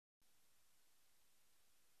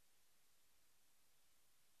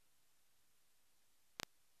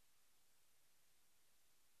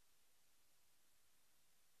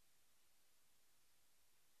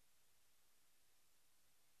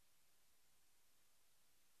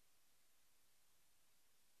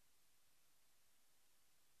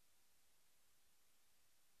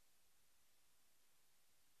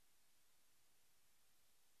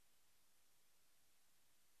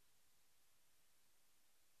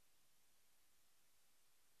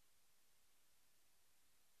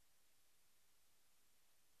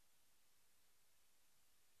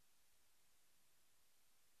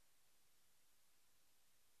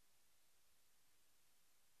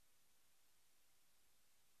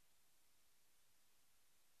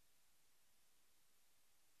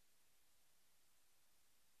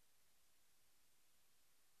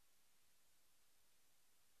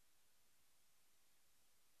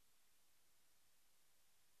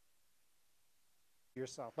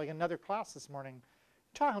yourself. Like another class this morning,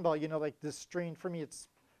 talking about, like this strange, for me it's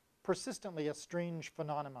persistently a strange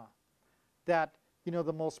phenomena that,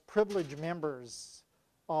 the most privileged members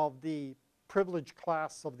of the privileged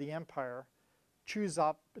class of the empire choose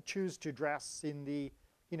to dress in the,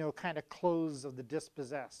 kind of clothes of the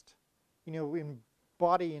dispossessed,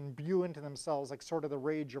 embody and imbue into themselves like sort of the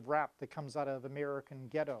rage of rap that comes out of American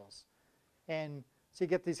ghettos. And so you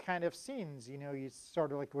get these kind of scenes, you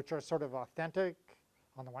sort of like, which are sort of authentic.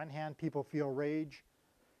 On the one hand, people feel rage.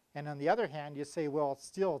 And on the other hand, you say, well,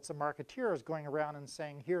 still, it's the marketeers going around and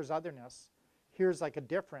saying, here's otherness, here's like a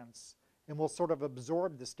difference, and we'll sort of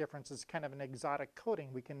absorb this difference as kind of an exotic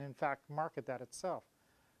coating. We can, in fact, market that itself.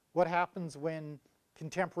 What happens when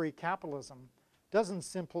contemporary capitalism doesn't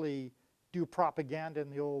simply do propaganda in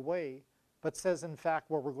the old way, but says, in fact,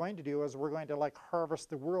 what we're going to do is we're going to like harvest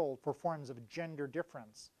the world for forms of gender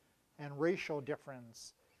difference and racial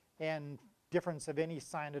difference and difference of any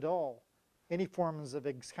sign at all, any forms of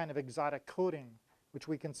kind of exotic coding, which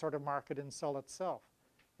we can sort of market and sell itself.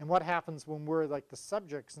 And what happens when we're like the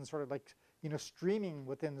subjects and sort of like, streaming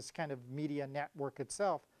within this kind of media network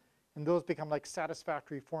itself, and those become like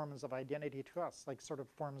satisfactory forms of identity to us, like sort of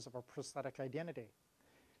forms of a prosthetic identity.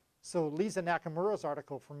 So Lisa Nakamura's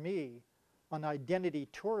article for me on identity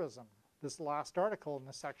tourism, this last article in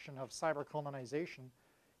the section of cyber colonization,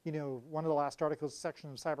 one of the last articles, section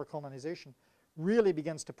of cyber colonization, really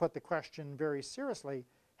begins to put the question very seriously,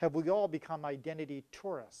 have we all become identity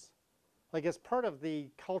tourists? Like as part of the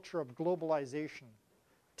culture of globalization,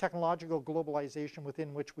 technological globalization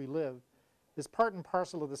within which we live, is part and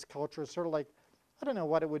parcel of this culture, sort of like, I don't know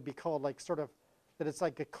what it would be called, like sort of, that it's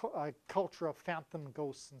like a culture of phantom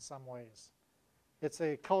ghosts in some ways. It's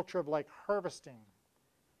a culture of like harvesting,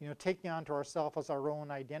 taking onto ourselves as our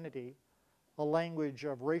own identity, a language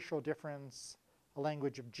of racial difference, a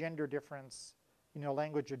language of gender difference, a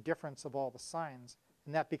language of difference of all the signs,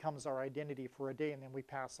 and that becomes our identity for a day, and then we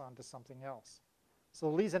pass on to something else. So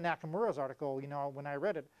Lisa Nakamura's article, when I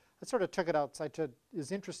read it, I sort of took it outside to,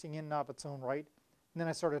 is interesting in and of its own right, and then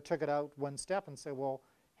I sort of took it out one step and said, well,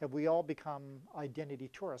 have we all become identity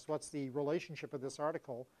tourists? What's the relationship of this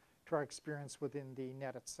article to our experience within the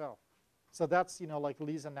net itself? So that's, like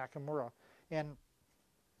Lisa Nakamura. And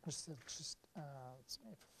let's see if I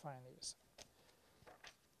find these.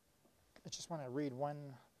 I just want to read one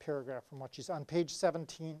paragraph from what she's on page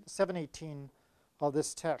 718 of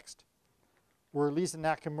this text, where Lisa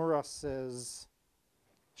Nakamura says,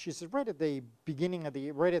 she says right at the beginning of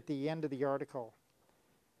right at the end of the article,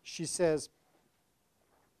 she says,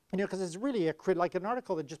 because it's really like an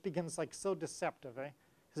article that just begins like so deceptive, eh?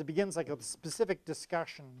 Because it begins like a specific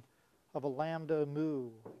discussion of a lambda mu.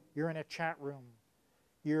 You're in a chat room.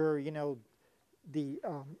 You're,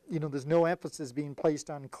 there's no emphasis being placed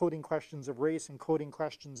on coding questions of race and coding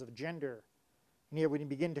questions of gender. And yet when you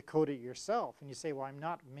begin to code it yourself and you say, well, I'm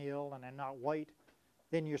not male and I'm not white,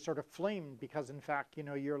 then you're sort of flamed because in fact,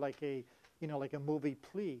 you're like a, like a movie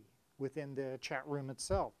plea within the chat room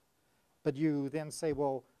itself. But you then say,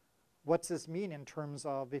 well, what's this mean in terms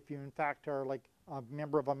of if you in fact are like a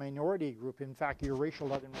member of a minority group, in fact your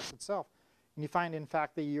racial otherness itself. And you find in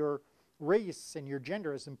fact that your race and your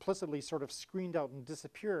gender is implicitly sort of screened out and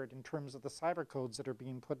disappeared in terms of the cyber codes that are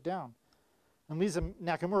being put down. And Lisa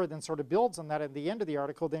Nakamura then sort of builds on that at the end of the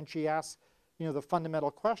article. Then she asks, the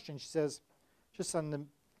fundamental question. She says, just on the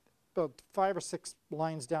about 5 or 6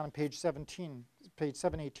 lines down on page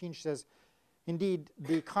 718, she says, indeed,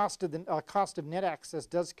 the cost of net access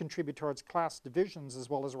does contribute towards class divisions as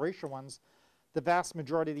well as racial ones. The vast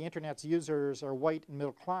majority of the Internet's users are white and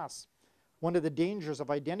middle class. One of the dangers of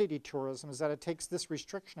identity tourism is that it takes this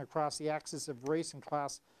restriction across the axis of race and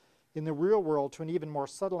class in the real world to an even more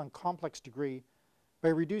subtle and complex degree by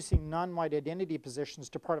reducing non-white identity positions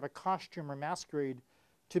to part of a costume or masquerade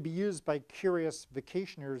to be used by curious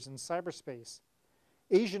vacationers in cyberspace.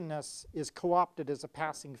 Asianness is co-opted as a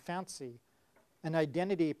passing fancy, an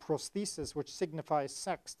identity prosthesis which signifies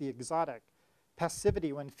sex, the exotic,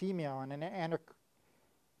 passivity when female, and an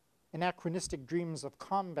anachronistic dreams of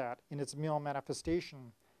combat in its male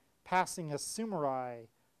manifestation. Passing as samurai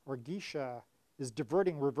or geisha is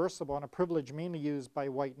diverting, reversible, and a privilege mainly used by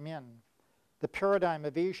white men. The paradigm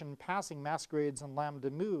of Asian passing masquerades in lambda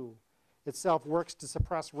mu itself works to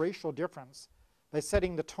suppress racial difference by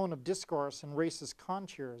setting the tone of discourse in racist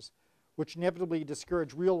contours, which inevitably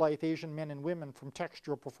discourage real-life Asian men and women from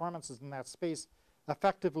textual performances in that space,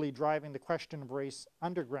 effectively driving the question of race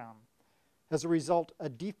underground. As a result, a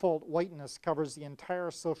default whiteness covers the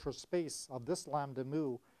entire social space of this lambda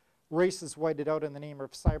mu. Race is whited out in the name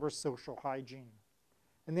of cyber social hygiene.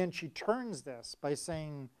 And then she turns this by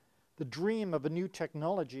saying The dream of a new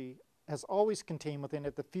technology has always contained within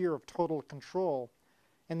it the fear of total control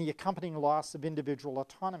and the accompanying loss of individual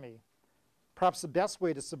autonomy. Perhaps the best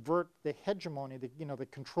way to subvert the hegemony, the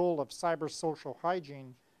control of cyber-social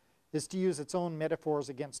hygiene, is to use its own metaphors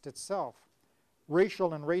against itself.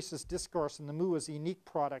 Racial and racist discourse in the MOO is a unique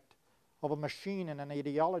product of a machine and an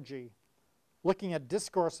ideology. Looking at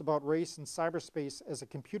discourse about race in cyberspace as a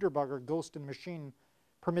computer bug or ghost in machine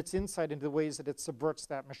permits insight into the ways that it subverts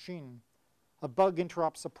that machine. A bug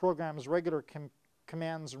interrupts a program's regular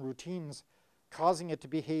commands and routines, causing it to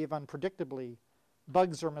behave unpredictably.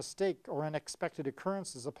 Bugs are mistake or unexpected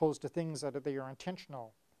occurrences opposed to things that they are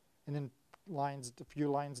intentional. And then a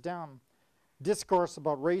few lines down. Discourse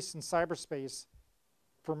about race in cyberspace,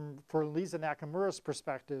 for Lisa Nakamura's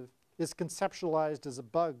perspective, is conceptualized as a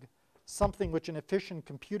bug, something which an efficient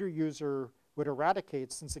computer user would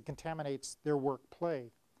eradicate since it contaminates their work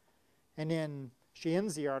play. And then she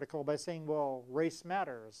ends the article by saying, well, race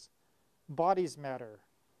matters, bodies matter.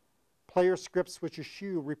 Player scripts which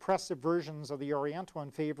eschew repressive versions of the Oriental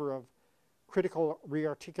in favor of critical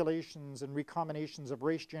rearticulations and recombinations of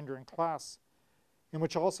race, gender, and class, and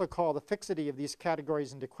which also call the fixity of these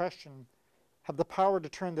categories into question, have the power to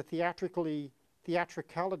turn the theatricality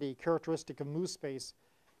characteristic of MOO space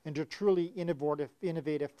into a truly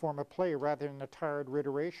innovative form of play rather than a tired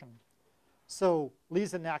reiteration. So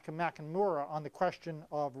Lisa Nakamura on the question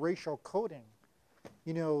of racial coding,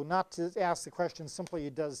 not to ask the question simply,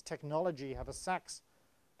 does technology have a sex,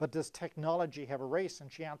 but does technology have a race?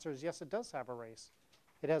 And she answers, yes, it does have a race.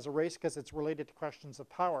 It has a race because it's related to questions of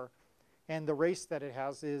power, and the race that it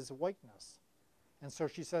has is whiteness. And so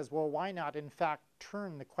she says, well, why not, in fact,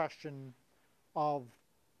 turn the question of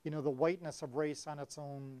the whiteness of race on its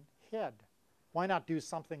own head? Why not do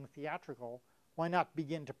something theatrical? Why not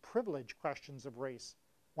begin to privilege questions of race?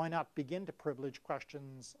 Why not begin to privilege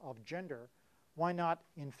questions of gender? Why not,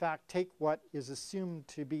 in fact, take what is assumed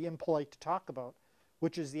to be impolite to talk about,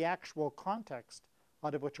 which is the actual context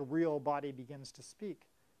out of which a real body begins to speak,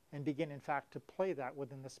 and begin, in fact, to play that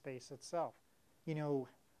within the space itself?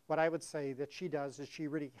 What I would say that she does is she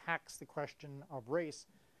really hacks the question of race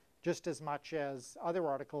just as much as other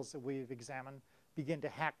articles that we've examined begin to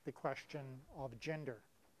hack the question of gender.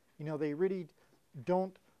 They really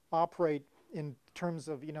don't operate in terms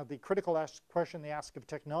of, the critical question they ask of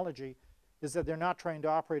technology is that they're not trying to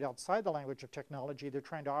operate outside the language of technology, they're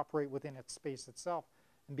trying to operate within its space itself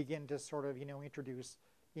and begin to sort of, introduce,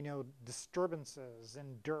 disturbances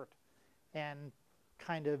and dirt and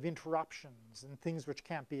kind of interruptions and things which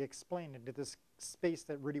can't be explained into this space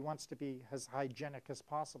that really wants to be as hygienic as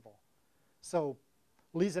possible. So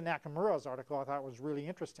Lisa Nakamura's article I thought was really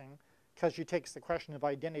interesting because she takes the question of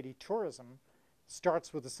identity tourism,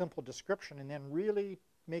 starts with a simple description, and then really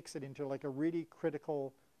makes it into like a really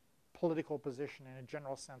critical political position in a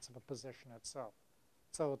general sense of a position itself.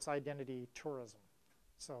 So it's identity tourism.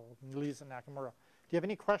 So Lisa Nakamura. Do you have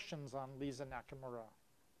any questions on Lisa Nakamura?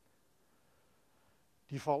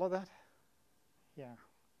 Do you follow that? Yeah.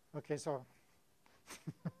 Okay, so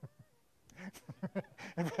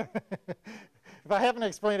if I haven't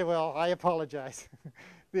explained it well, I apologize.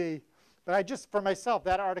 But I just, for myself,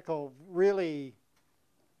 that article really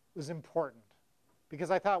was important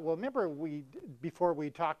because I thought, well, remember before we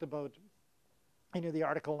talked about, the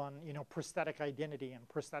article on, prosthetic identity and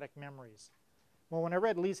prosthetic memories. Well, when I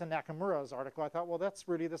read Lisa Nakamura's article, I thought, well, that's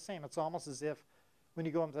really the same. It's almost as if when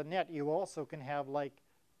you go into the net, you also can have like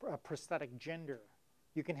a prosthetic gender.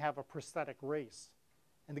 You can have a prosthetic race.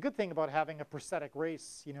 And the good thing about having a prosthetic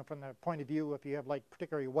race, from the point of view if you have like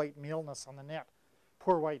particularly white maleness on the net,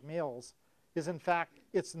 poor white males, is in fact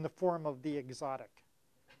it's in the form of the exotic.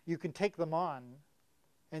 You can take them on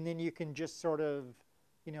and then you can just sort of,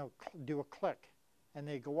 do a click and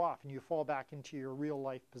they go off and you fall back into your real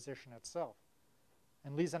life position itself.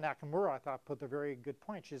 And Lisa Nakamura, I thought, put a very good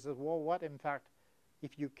point. She says, well, what in fact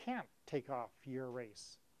if you can't take off your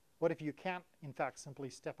race? What if you can't, in fact, simply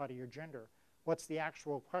step out of your gender? What's the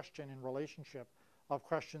actual question in relationship of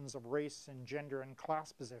questions of race and gender and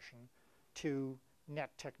class position to net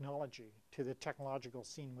technology, to the technological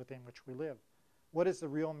scene within which we live? What is the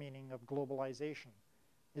real meaning of globalization?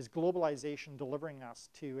 Is globalization delivering us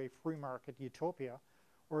to a free market utopia,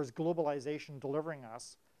 or is globalization delivering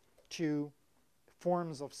us to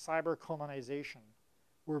forms of cyber colonization,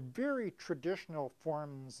 where very traditional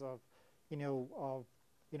forms of,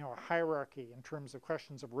 a hierarchy in terms of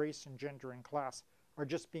questions of race and gender and class are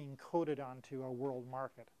just being coded onto a world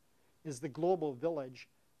market? Is the global village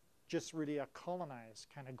just really a colonized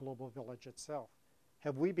kind of global village itself?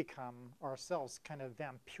 Have we become ourselves kind of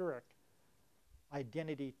vampiric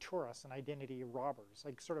identity tourists and identity robbers,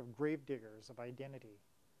 like sort of grave diggers of identity,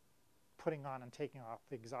 putting on and taking off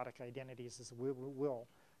the exotic identities as we will,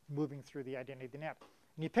 moving through the identity of the net.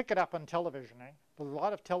 And you pick it up on television, eh? A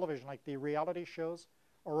lot of television, like the reality shows,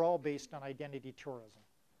 are all based on identity tourism.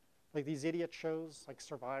 Like these idiot shows, like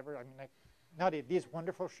Survivor, I mean, like, not these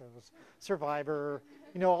wonderful shows, Survivor,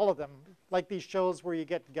 you know, all of them. Like these shows where you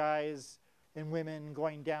get guys and women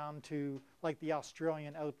going down to like the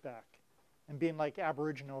Australian outback and being like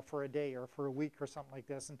Aboriginal for a day or for a week or something like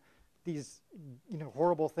this. And these, you know,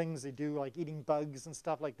 horrible things they do, like eating bugs and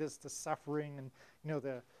stuff like this, the suffering and, you know,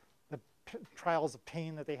 the trials of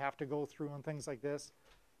pain that they have to go through and things like this.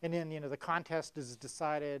 And then, you know, the contest is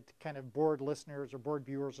decided, kind of bored listeners or bored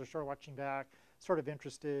viewers are sort of watching back, sort of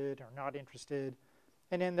interested or not interested,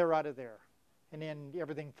 and then they're out of there. And then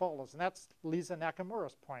everything follows. And that's Lisa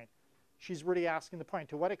Nakamura's point. She's really asking the point,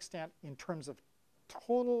 to what extent, in terms of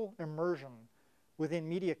total immersion within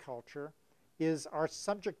media culture, is our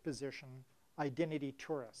subject position identity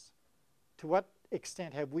tourists? To what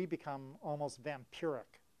extent have we become almost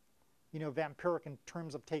vampiric? You know, vampiric in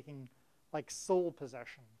terms of taking like soul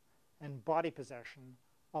possession and body possession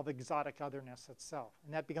of exotic otherness itself.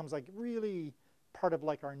 And that becomes like really part of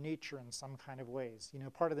like our nature in some kind of ways, you know,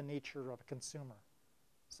 part of the nature of a consumer.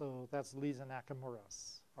 So that's Lisa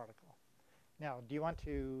Nakamura's article. Now, do you want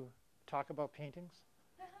to talk about paintings?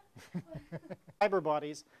 Fiber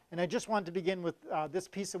bodies, and I just wanted to begin with this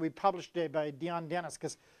piece that we published today by Dion Dennis,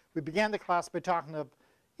 because we began the class by talking of,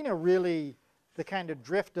 you know, really the kind of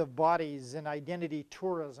drift of bodies in identity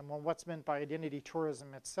tourism, and what's meant by identity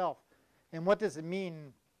tourism itself. And what does it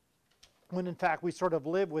mean when in fact we sort of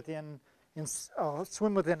live within,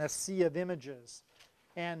 swim within a sea of images.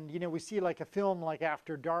 And you know, we see like a film like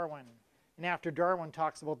After Darwin, and After Darwin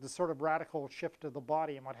talks about the sort of radical shift of the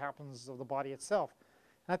body and what happens of the body itself.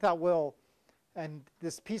 And I thought, well, and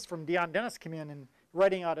this piece from Dion Dennis came in and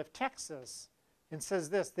writing out of Texas and says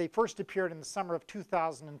this: they first appeared in the summer of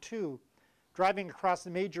 2002. Driving across the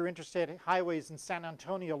major interstate highways in San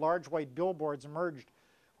Antonio, large white billboards emerged.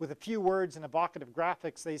 With a few words and evocative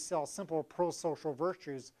graphics, they sell simple pro-social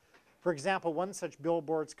virtues. For example, one such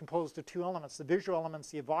billboard is composed of two elements: the visual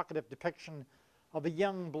elements, the evocative depiction of a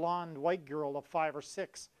young blonde white girl of 5 or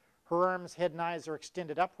 6. Her arms, head, and eyes are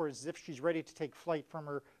extended upwards as if she's ready to take flight from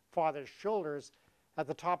her father's shoulders. At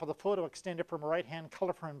the top of the photo, extended from her right hand,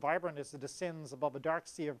 colorful and vibrant as it descends above a dark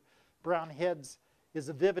sea of brown heads, is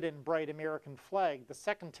a vivid and bright American flag. The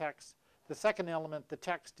second text, the second element, the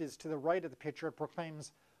text is to the right of the picture. It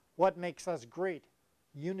proclaims, "What makes us great?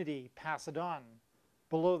 Unity, pass it on."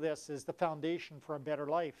 Below this is the foundation for a better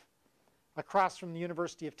life. Across from the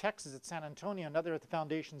University of Texas at San Antonio, another of the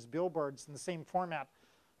foundation's billboards in the same format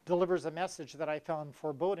delivers a message that I found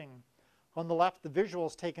foreboding. On the left, the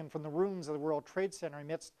visuals taken from the ruins of the World Trade Center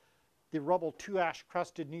amidst the rubble, 2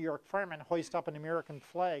 ash-crusted New York firemen hoist up an American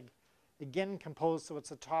flag, again composed so it's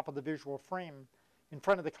the top of the visual frame. In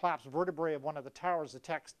front of the collapsed vertebrae of one of the towers, the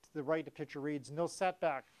text to the right of the picture reads, "No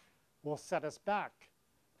setback will set us back.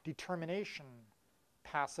 Determination,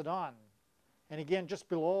 pass it on." And again, just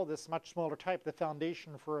below this much smaller type, the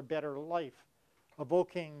foundation for a better life,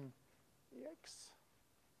 evoking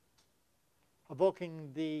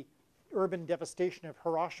the urban devastation of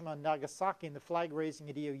Hiroshima and Nagasaki and the flag raising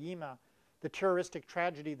at Iwo Jima. The terroristic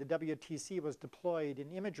tragedy, the WTC was deployed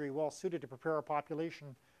in imagery well suited to prepare a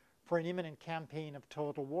population for an imminent campaign of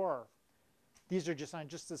total war. These are just, on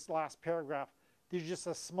just this last paragraph, these are just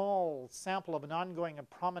a small sample of an ongoing and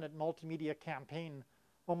prominent multimedia campaign,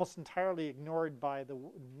 almost entirely ignored by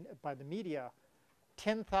the media.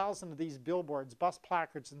 10,000 of these billboards, bus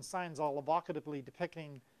placards, and signs, all evocatively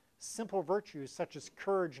depicting simple virtues such as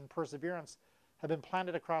courage and perseverance, have been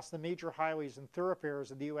planted across the major highways and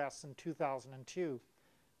thoroughfares of the U.S. in 2002.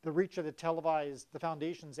 The reach of the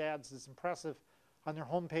foundation's ads is impressive. On their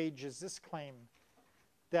homepage is this claim,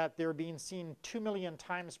 that they're being seen 2 million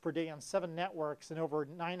times per day on 7 networks and over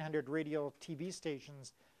 900 radio TV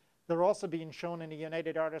stations. They're also being shown in the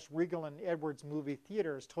United Artists Regal and Edwards movie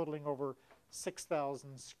theaters, totaling over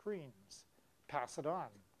 6,000 screens. Pass it on.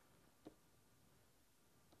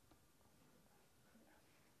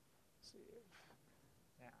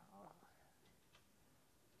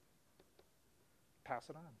 Pass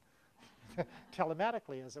it on.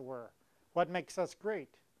 Telematically, as it were. What makes us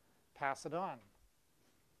great? Pass it on. What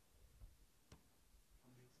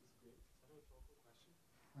makes us great? Is that a rhetorical question?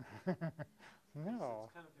 No.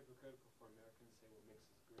 It's kind of hypocritical for Americans to say what makes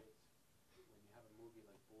us great when you have a movie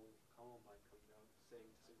like Bowling for Columbine coming out saying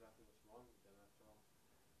just exactly what's wrong with them after all.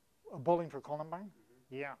 Bowling for Columbine?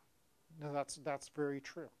 Mm-hmm. Yeah. No, that's very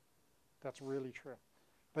true. That's really true.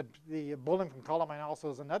 But the Bowling from Columbine also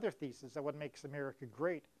is another thesis that what makes America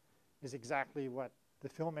great is exactly what the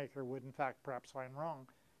filmmaker would in fact perhaps find wrong,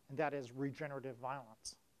 and that is regenerative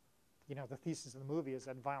violence. You know, the thesis of the movie is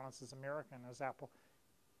that violence is American, as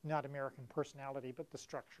not American personality, but the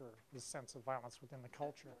structure, the sense of violence within the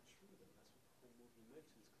culture. That's not true, though. That's what the whole movie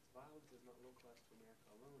mentions, because violence is not localized to America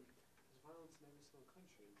alone. There's violence in every single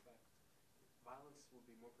country. In fact, violence will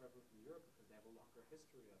be more prevalent in Europe because they have a longer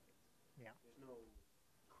history of it. Yeah. There's no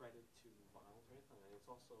credit to violence or anything, and it's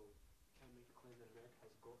also, you can't make the claim that America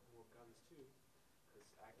has more guns too, because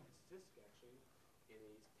accurate statistic actually, in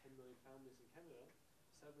a 10 million families in Canada,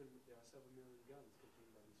 there are 7 million guns contained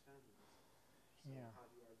by these families. So Yeah. how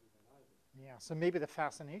do you argue that either? Yeah, so maybe the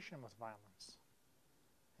fascination with violence,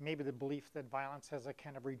 maybe the belief that violence has a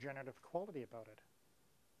kind of regenerative quality about it.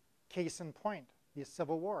 Case in point, the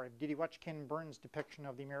Civil War. Did you watch Ken Burns' depiction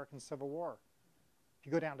of the American Civil War? If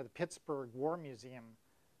you go down to the Pittsburgh War Museum,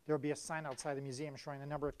 there will be a sign outside the museum showing the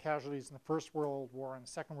number of casualties in the First World War and the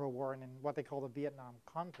Second World War and in what they call the Vietnam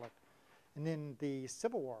conflict. And then the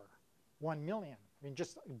Civil War, 1 million. I mean,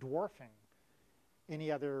 just dwarfing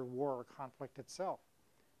any other war or conflict itself.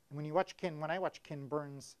 And when I watch Ken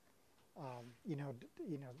Burns,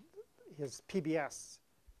 his PBS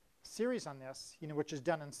series on this, which is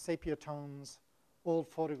done in sepia tones, old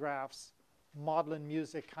photographs, maudlin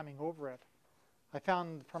music coming over it, I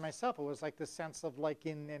found for myself it was like this sense of like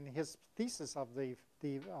in his thesis of this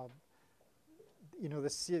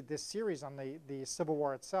series on the Civil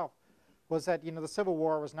War itself was that the Civil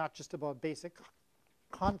War was not just about basic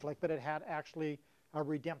conflict, but it had actually a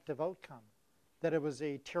redemptive outcome, that it was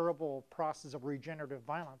a terrible process of regenerative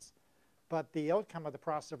violence. But the outcome of the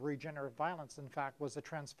process of regenerative violence, in fact, was a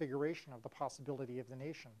transfiguration of the possibility of the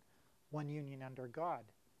nation, one union under God,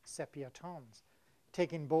 sepia tones,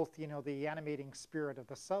 taking both the animating spirit of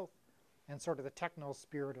the South and sort of the techno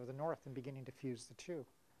spirit of the North and beginning to fuse the two.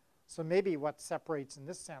 So maybe what separates, in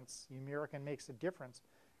this sense, the American makes a difference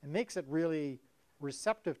and makes it really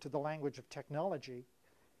receptive to the language of technology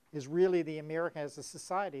is really the American as a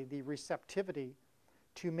society, the receptivity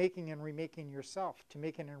to making and remaking yourself, to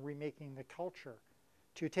making and remaking the culture,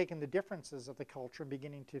 to taking the differences of the culture and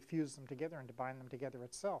beginning to fuse them together and to bind them together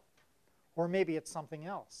itself. Or maybe it's something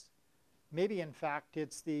else. Maybe, in fact,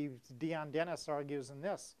 it's Dion Dennis argues in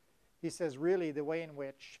this. He says, really, the way in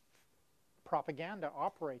which propaganda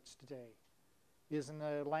operates today is in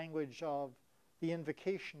the language of the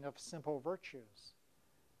invocation of simple virtues,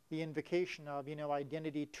 the invocation of,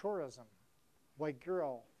 identity tourism, white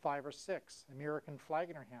girl, 5 or 6, American flag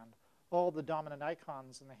in her hand, all the dominant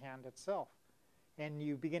icons in the hand itself. And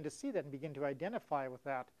you begin to see that and begin to identify with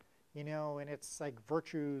that, and it's like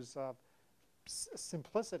virtues of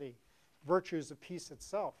simplicity, virtues of peace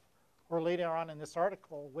itself. Or later on in this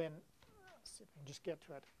article when, let's see if I can just get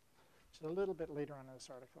to it, just a little bit later on in this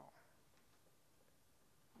article.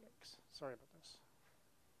 Yikes, sorry about this.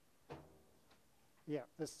 Yeah,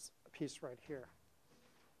 this piece right here.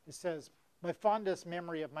 It says, my fondest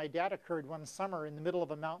memory of my dad occurred one summer in the middle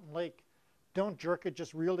of a mountain lake. Don't jerk it,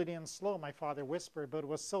 just reel it in slow, my father whispered, but it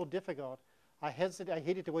was so difficult. I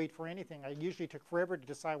hated to wait for anything. I usually took forever to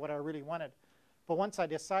decide what I really wanted. But once I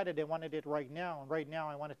decided I wanted it right now, and right now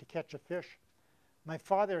I wanted to catch a fish. My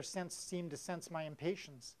father seemed to sense my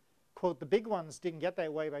impatience. Quote, the big ones didn't get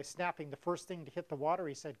that way by snapping the first thing to hit the water,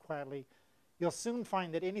 he said quietly. You'll soon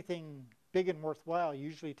find that anything big and worthwhile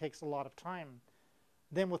usually takes a lot of time.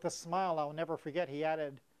 Then with a smile I'll never forget, he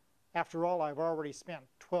added, after all, I've already spent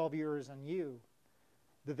 12 years on you.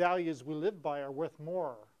 The values we live by are worth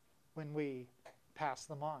more when we pass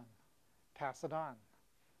them on, pass it on.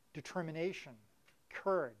 Determination,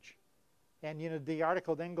 courage. And the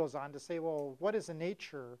article then goes on to say, well, what is the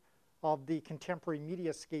nature of the contemporary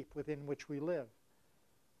mediascape within which we live?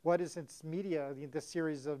 What is its media, the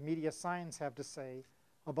series of media signs have to say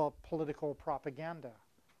about political propaganda?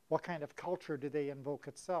 What kind of culture do they invoke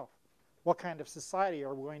itself? What kind of society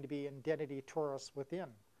are we going to be identity tourists within?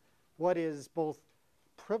 What is both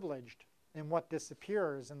privileged and what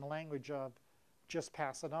disappears in the language of just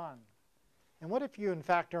pass it on? And what if you, in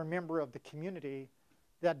fact, are a member of the community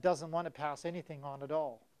that doesn't want to pass anything on at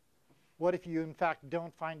all? What if you, in fact,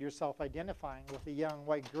 don't find yourself identifying with a young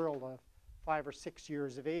white girl of 5 or 6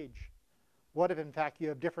 years of age? What if, in fact, you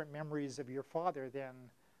have different memories of your father than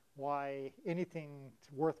why anything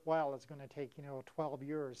worthwhile is going to take, 12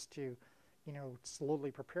 years to,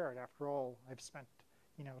 slowly prepare it? After all, I've spent,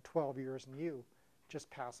 12 years in you. Just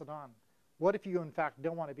pass it on. What if you, in fact,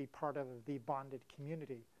 don't want to be part of the bonded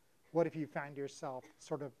community? What if you find yourself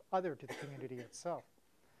sort of other to the community itself?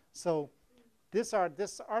 So this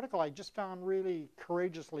article I just found really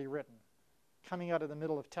courageously written. coming out of the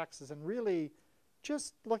middle of Texas and really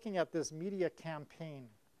just looking at this media campaign,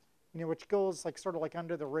 which goes like sort of like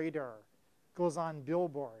under the radar, goes on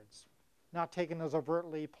billboards, not taken as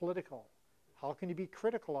overtly political. How can you be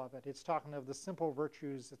critical of it? It's talking of the simple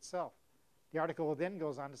virtues itself. The article then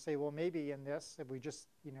goes on to say, well, maybe in this, if we just,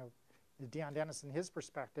 Dion Dennis and his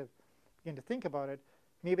perspective, begin to think about it,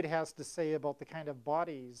 maybe it has to say about the kind of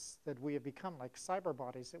bodies that we have become, like cyber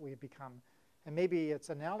bodies that we have become. And maybe its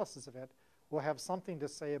analysis of it will have something to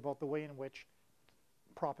say about the way in which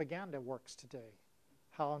propaganda works today.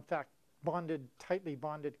 How, in fact, tightly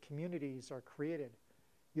bonded communities are created.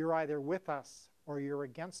 You're either with us or you're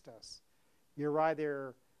against us. You're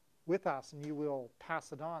either with us and you will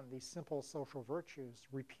pass it on, these simple social virtues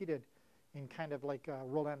repeated in kind of like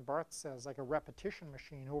Roland Barthes says, like a repetition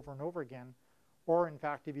machine over and over again. Or in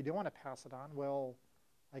fact, if you don't want to pass it on, well,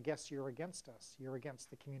 I guess you're against us. You're against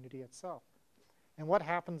the community itself. And what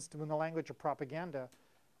happens when the language of propaganda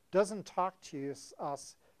doesn't talk to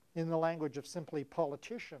us in the language of simply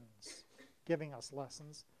politicians giving us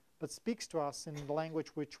lessons, but speaks to us in the language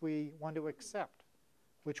which we want to accept,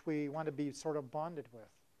 which we want to be sort of bonded with.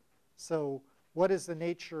 So what is the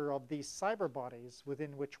nature of these cyber bodies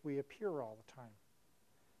within which we appear all the time?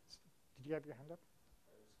 Did you have your hand up?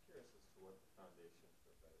 I was curious as to what the Foundation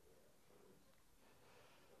for a Better Way actually is.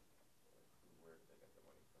 Where did they get the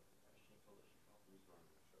money from? Who's running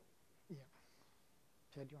the show? Yeah.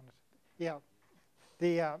 Ted, you want to? Yeah.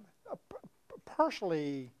 The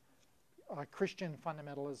partially Christian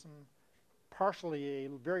fundamentalism, partially a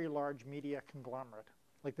very large media conglomerate,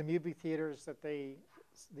 like the movie theaters that the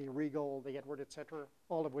Regal, the Edward, etc.,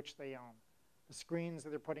 all of which they own. The screens that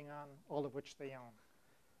they're putting on, all of which they own.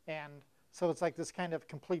 And so it's like this kind of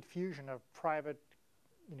complete fusion of private,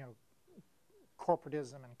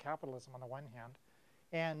 corporatism and capitalism on the one hand,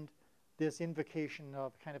 and this invocation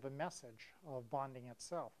of kind of a message of bonding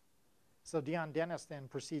itself. So Dion Dennis then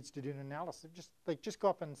proceeds to do an analysis. Just go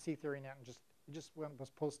up and see TheoryNet and just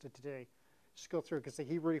was posted today. Just go through because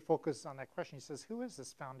he really focuses on that question. He says, who is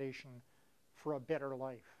this foundation for a better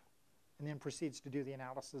life? And then proceeds to do the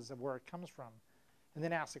analysis of where it comes from. And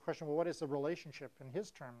then asks the question, well, what is the relationship in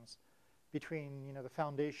his terms between the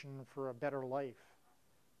foundation for a better life,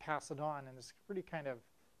 pass it on, and this pretty kind of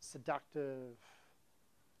seductive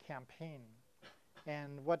campaign?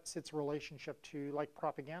 And what's its relationship to like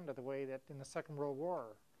propaganda, the way that in the Second World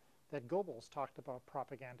War that Goebbels talked about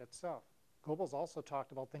propaganda itself. Goebbels also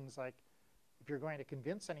talked about things like, if you're going to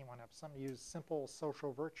convince anyone of something, use simple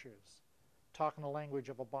social virtues. Talk in the language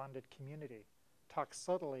of a bonded community. Talk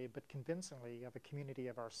subtly but convincingly of a community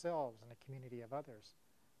of ourselves and a community of others.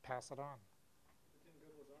 Pass it on. But didn't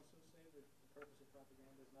Goebbels also say that the purpose of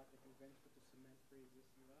propaganda is not to convince but to cement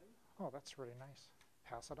pre-existing values? Oh, that's really nice.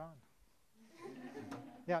 Pass it on.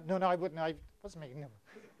 Yeah, no, I wouldn't. I wasn't making no.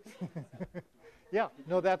 Yeah,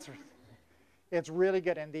 no, it's really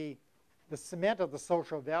good. And the cement of the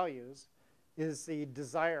social values is the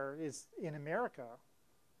desire is in America,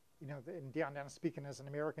 and Dion Dennis speaking as an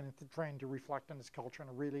American and trying to reflect on his culture in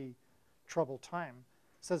a really troubled time,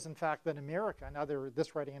 says in fact that America, and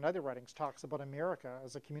this writing and other writings talks about America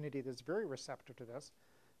as a community that's very receptive to this,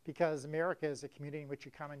 because America is a community in which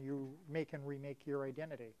you come and you make and remake your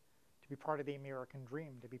identity to be part of the American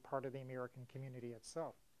dream, to be part of the American community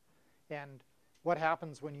itself. And what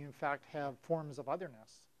happens when you in fact have forms of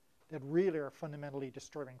otherness that really are fundamentally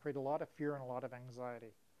disturbing, create a lot of fear and a lot of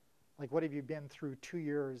anxiety? Like, what have you been through 2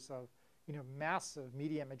 years of massive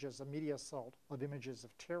media images, of media assault, of images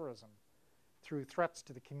of terrorism, through threats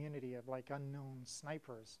to the community of like unknown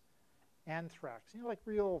snipers, anthrax, like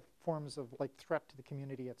real forms of like threat to the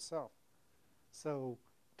community itself. So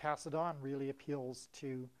Pass It On really appeals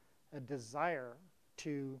to a desire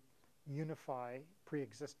to unify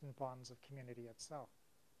pre-existent bonds of community itself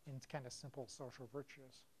in kind of simple social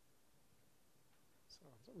virtues. So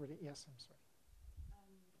really, yes, I'm sorry.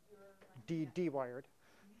 De-wired.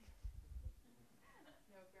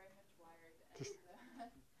 No, very much wired.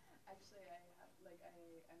 And actually,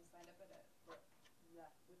 I'm signed up at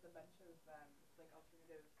with a bunch of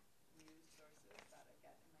alternative news sources that I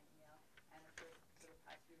get in my email. And of course, for the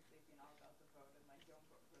past weeks, they've been all about the vote and like, don't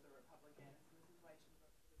vote for the Republicans, and this is why you should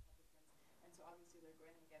vote for the Republicans. And so obviously, they're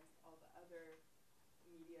going against all the other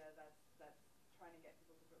media that's trying to get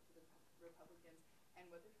people to vote for the Republicans. And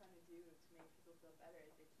what they're trying to do to make people feel better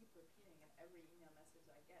is they keep repeating in every email message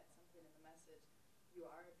I get something in the message: you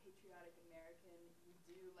are a patriotic American, you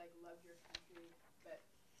do love your country, but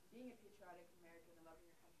being a patriotic American and loving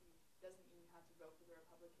your country doesn't mean you have to vote for the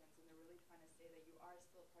Republicans. And they're really trying to say that you are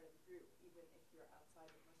still part of the group, even if you're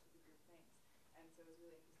outside of most of the group things. And so it was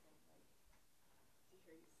really interesting to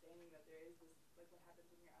hear you saying that there is this, like what happens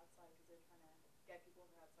when you're outside, because they're trying to get people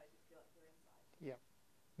who are outside to feel like they're inside. Yeah.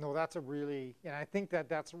 No, that's a really, and I think that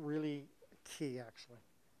that's really key, actually.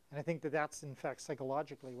 And I think that that's, in fact,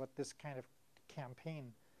 psychologically what this kind of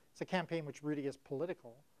campaign, it's a campaign which really is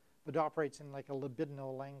political, but operates in like a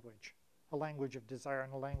libidinal language, a language of desire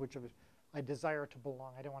and a language of, I desire to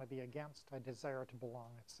belong. I don't want to be against. I desire to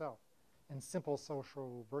belong itself. And simple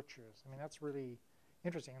social virtues. I mean, that's really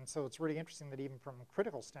interesting. And so it's really interesting that even from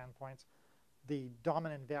critical standpoints, the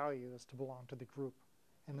dominant value is to belong to the group.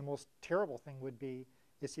 And the most terrible thing would be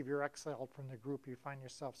is if you're exiled from the group, you find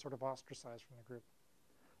yourself sort of ostracized from the group.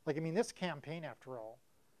 Like, I mean, this campaign, after all,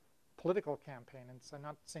 political campaign, and so I'm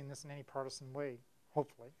not saying this in any partisan way,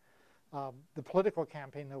 hopefully, the political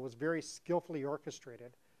campaign, though, was very skillfully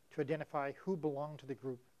orchestrated to identify who belonged to the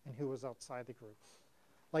group and who was outside the group.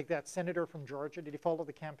 Like that senator from Georgia, did he follow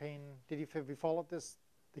the campaign? Have you followed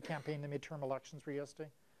the campaign, the midterm elections for yesterday?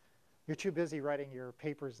 You're too busy writing your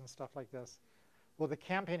papers and stuff like this. Well, the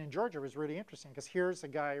campaign in Georgia was really interesting because here's a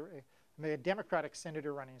guy, a Democratic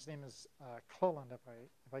senator running. His name is Cleland, if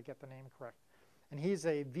I get the name correct. And he's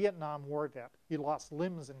a Vietnam War vet. He lost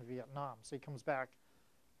limbs in Vietnam, so he comes back,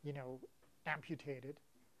 you know, amputated.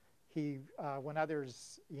 He, when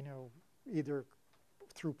others, you know, either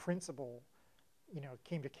through principle, you know,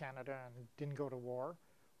 came to Canada and didn't go to war,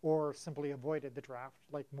 or simply avoided the draft,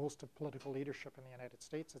 like most of political leadership in the United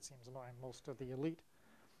States, it seems, like most of the elite.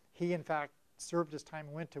 He, in fact, served his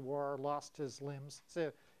time, went to war, lost his limbs.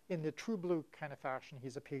 So in the true blue kind of fashion,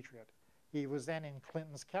 he's a patriot. He was then in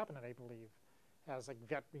Clinton's cabinet, I believe, as a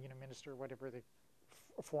vet, you know, minister, whatever, the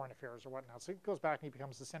foreign affairs or whatnot. So he goes back and he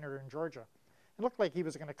becomes the senator in Georgia. It looked like he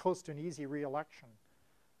was going to coast to an easy re-election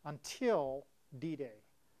until D-Day,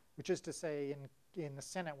 which is to say in the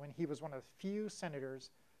Senate when he was one of the few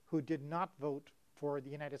senators who did not vote for the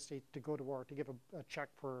United States to go to war, to give a check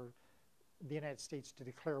for the United States to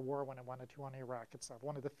declare war when it wanted to on Iraq itself,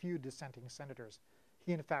 one of the few dissenting senators.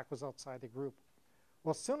 He, in fact, was outside the group.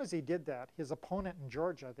 Well, as soon as he did that, his opponent in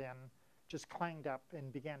Georgia then just clanged up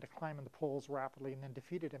and began to climb in the polls rapidly and then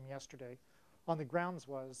defeated him yesterday on the grounds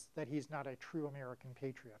was that he's not a true American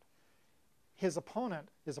patriot. His opponent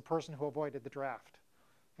is a person who avoided the draft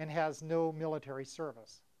and has no military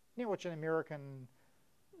service, you know, which in American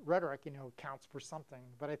rhetoric, you know, counts for something,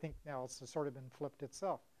 but I think now it's sort of been flipped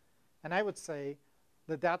itself. And I would say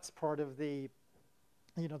that that's part of the,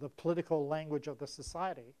 you know, the political language of the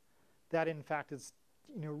society that in fact is,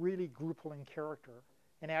 you know, really groupal in character.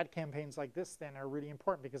 And ad campaigns like this then are really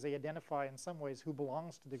important because they identify in some ways who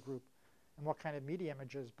belongs to the group and what kind of media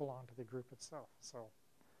images belong to the group itself. So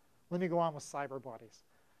let me go on with cyber bodies.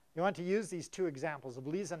 You want to use these two examples of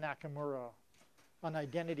Lisa Nakamura on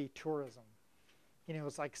identity tourism. You know,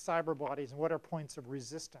 it's like cyber bodies and what are points of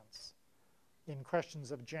resistance in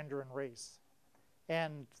questions of gender and race.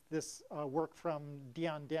 And this work from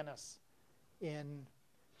Dion Dennis in,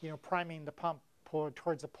 you know, priming the pump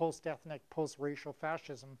towards a post-ethnic, post-racial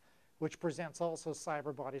fascism, which presents also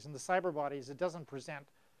cyber bodies. And the cyber bodies, it doesn't present,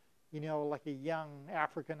 you know, like a young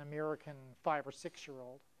African-American 5 or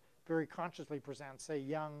 6-year-old. Very consciously presents a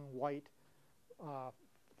young, white,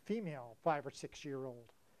 female 5 or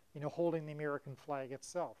 6-year-old, you know, holding the American flag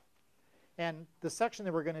itself. And the section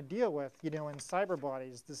that we're going to deal with, you know, in cyber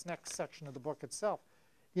bodies, this next section of the book itself,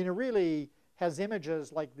 you know, really has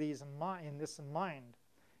images like these in mind,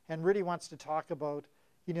 and really wants to talk about,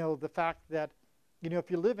 you know, the fact that, you know,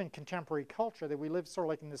 if you live in contemporary culture, that we live sort of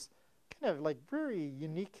like in this kind of like very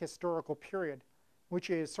unique historical period, which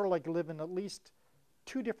is sort of like live in at least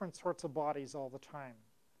 2 different sorts of bodies all the time.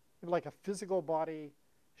 You have like a physical body,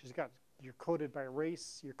 you're coded by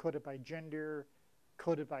race, you're coded by gender,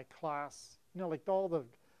 coded by class, you know, like all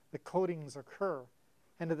the codings occur.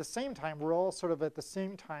 And at the same time, we're all sort of at the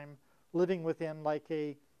same time living within like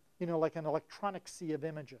a, you know, like an electronic sea of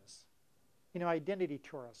images. You know, identity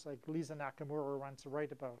tourists, like Lisa Nakamura wants to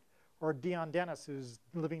write about, or Dion Dennis, who's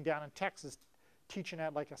living down in Texas, teaching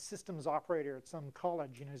at like a systems operator at some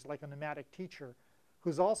college, you know, he's like a nomadic teacher,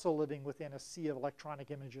 who's also living within a sea of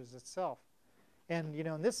electronic images itself. And, you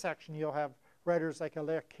know, in this section, you'll have writers like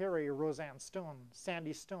Alaire Carey or Roseanne Stone,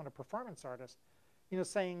 Sandy Stone, a performance artist, you know,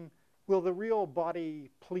 saying, will the real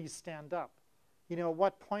body please stand up? You know, at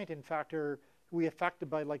what point, in fact, are we affected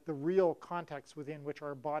by like the real context within which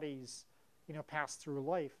our bodies, you know, pass through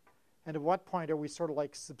life? And at what point are we sort of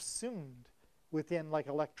like subsumed within like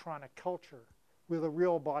electronic culture? Will the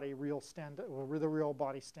real body stand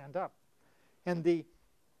up? And the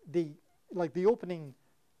opening,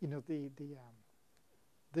 you know,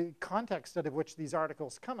 the context out of which these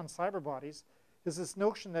articles come on cyber bodies is this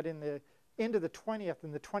notion that in the end of the 20th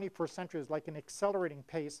and the 21st century is like an accelerating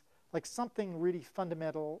pace, like something really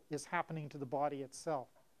fundamental is happening to the body itself.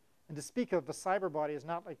 And to speak of a cyber body is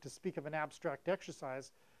not like to speak of an abstract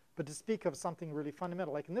exercise, but to speak of something really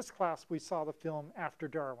fundamental. Like in this class, we saw the film After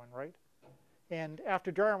Darwin, right? And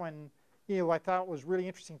After Darwin, I thought was really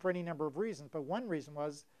interesting for any number of reasons. But one reason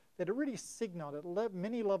was that it really signaled at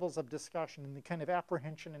many levels of discussion and the kind of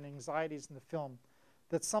apprehension and anxieties in the film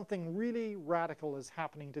that something really radical is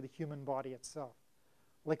happening to the human body itself.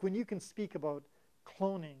 Like when you can speak about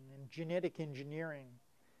cloning and genetic engineering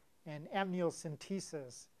and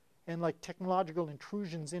amniocentesis and like technological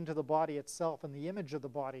intrusions into the body itself and the image of the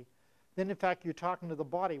body, then in fact you're talking to the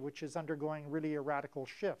body, which is undergoing really a radical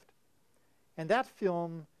shift. And that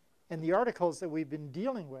film and the articles that we've been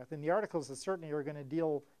dealing with, and the articles that certainly are going to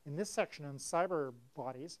deal in this section on cyber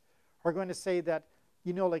bodies, are going to say that,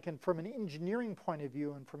 like from an engineering point of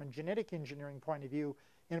view and from a genetic engineering point of view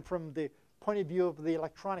and from the point of view of the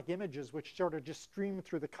electronic images which sort of just stream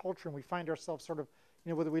through the culture and we find ourselves sort of,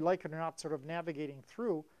 whether we like it or not, sort of navigating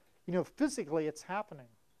through, physically it's happening.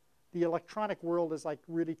 The electronic world is like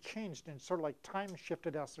really changed and sort of like time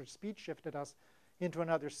shifted us or speed shifted us into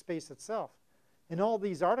another space itself. And all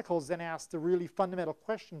these articles then ask the really fundamental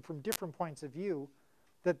question from different points of view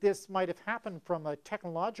that this might have happened from a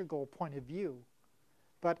technological point of view,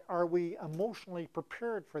 but are we emotionally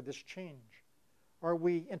prepared for this change? Are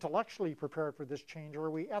we intellectually prepared for this change, or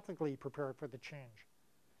are we ethically prepared for the change?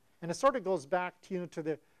 And it sort of goes back to, to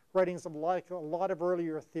the writings of like a lot of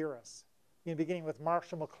earlier theorists, beginning with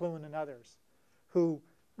Marshall McLuhan and others, who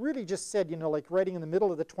really just said, like writing in the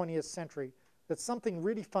middle of the 20th century, that something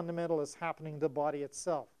really fundamental is happening to the body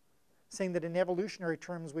itself, saying that in evolutionary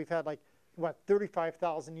terms we've had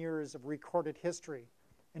 35,000 years of recorded history,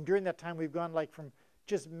 and during that time we've gone from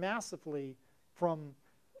just massively from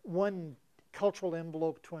one cultural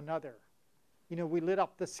envelope to another. We lit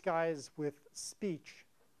up the skies with speech,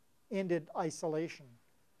 ended isolation,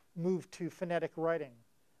 moved to phonetic writing,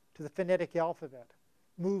 to the phonetic alphabet,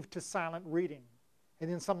 moved to silent reading, and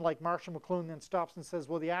then someone like Marshall McLuhan then stops and says,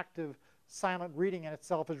 well, the act of silent reading in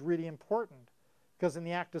itself is really important, because in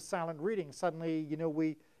the act of silent reading, suddenly,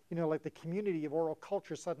 like the community of oral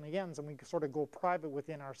culture suddenly ends, and we sort of go private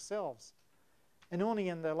within ourselves. And only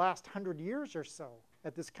in the last 100 years or so,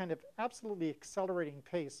 at this kind of absolutely accelerating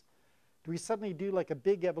pace, do we suddenly do like a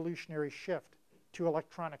big evolutionary shift to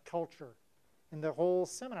electronic culture. And the whole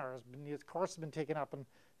seminar has been, of course, has been taken up and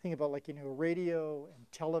think about radio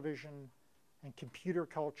and television and computer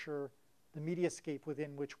culture, the mediascape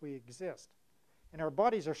within which we exist. And our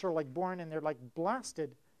bodies are sort of like born and they're like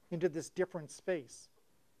blasted into this different space.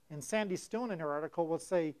 And Sandy Stone in her article will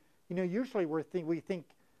say, usually we're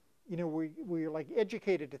like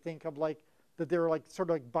educated to think of that there are sort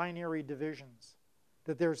of like binary divisions,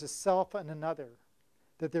 that there's a self and another,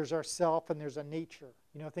 that there's our self and there's a nature,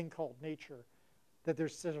 a thing called nature, that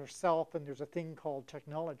there's our self and there's a thing called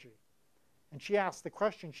technology. And she asks the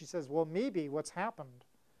question, she says, well, maybe what's happened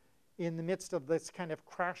in the midst of this kind of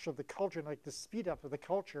crash of the culture, like the speed up of the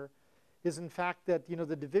culture, is in fact that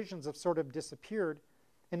the divisions have sort of disappeared,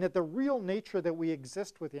 and that the real nature that we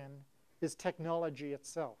exist within is technology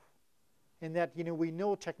itself. And that we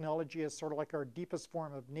know technology is sort of like our deepest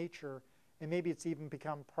form of nature, and maybe it's even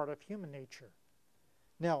become part of human nature.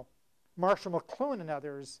 Now, Marshall McLuhan and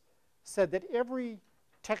others said that every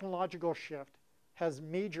technological shift has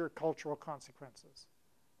major cultural consequences.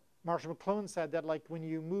 Marshall McLuhan said that when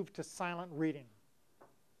you move to silent reading,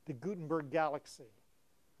 the Gutenberg galaxy,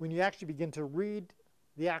 when you actually begin to read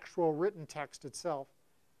the actual written text itself,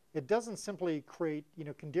 it doesn't simply create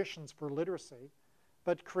conditions for literacy,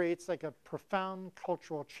 but creates like a profound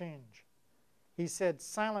cultural change. He said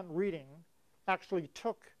silent reading actually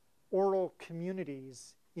took oral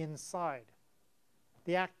communities inside.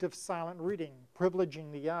 The act of silent reading,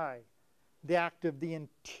 privileging the eye, the act of the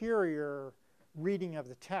interior reading of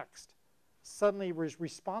the text, suddenly was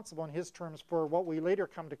responsible in his terms for what we later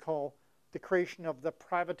come to call the creation of the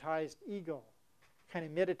privatized ego, kind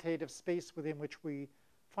of meditative space within which we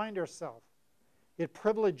find ourselves. It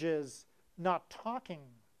privileges not talking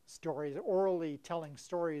stories, orally telling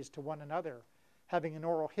stories to one another, having an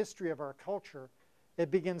oral history of our culture. It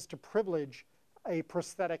begins to privilege a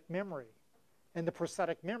prosthetic memory. And the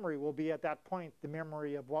prosthetic memory will be at that point the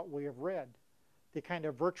memory of what we have read, the kind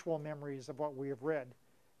of virtual memories of what we have read.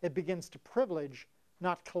 It begins to privilege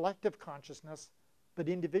not collective consciousness, but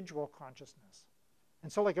individual consciousness.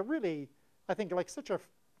 And so I think such a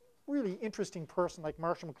really interesting person like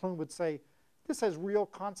Marshall McLuhan would say, this has real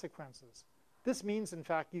consequences. This means, in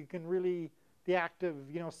fact, you can really, the act of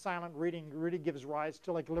silent reading really gives rise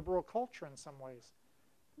to liberal culture in some ways.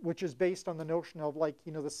 which is based on the notion of like,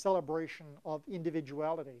 the celebration of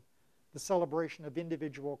individuality, the celebration of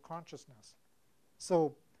individual consciousness.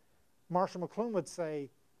 So Marshall McLuhan would say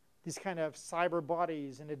these kind of cyber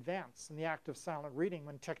bodies in advance in the act of silent reading,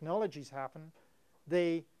 when technologies happen,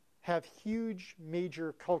 they have huge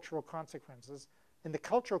major cultural consequences. And the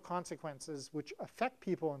cultural consequences which affect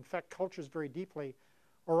people and affect cultures very deeply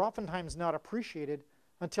are oftentimes not appreciated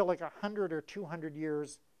until like 100 or 200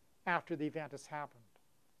 years after the event has happened.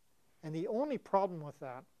 And the only problem with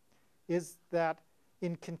that is that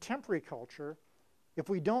in contemporary culture, if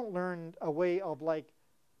we don't learn a way of like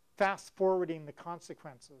fast forwarding the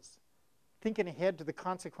consequences, thinking ahead to the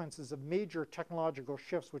consequences of major technological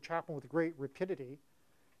shifts which happen with great rapidity,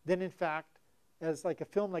 then in fact, as like a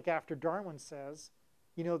film like After Darwin says,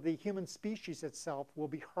 the human species itself will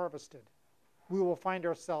be harvested. We will find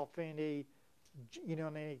ourselves in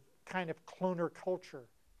a kind of cloner culture.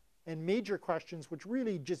 And major questions which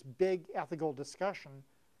really just beg ethical discussion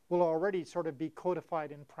will already sort of be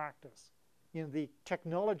codified in practice. The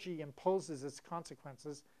technology imposes its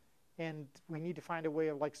consequences, and we need to find a way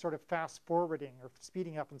of like sort of fast forwarding or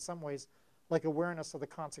speeding up in some ways, like awareness of the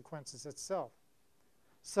consequences itself.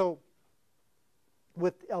 So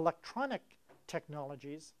with electronic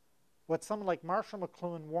technologies, what someone like Marshall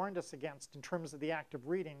McLuhan warned us against in terms of the act of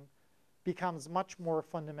reading becomes much more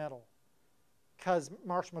fundamental. Because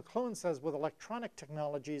Marshall McLuhan says with electronic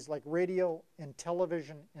technologies like radio and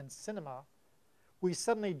television and cinema, we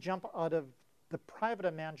suddenly jump out of the private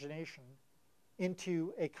imagination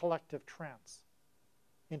into a collective trance,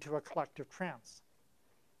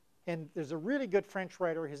 And there's a really good French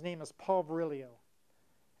writer, his name is Paul Virilio.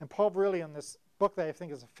 And Paul Virilio, in this book that I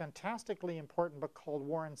think is a fantastically important book called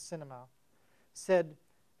War and Cinema, said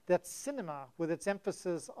that cinema, with its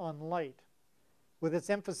emphasis on light, with its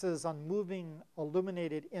emphasis on moving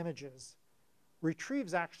illuminated images,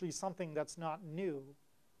 retrieves actually something that's not new.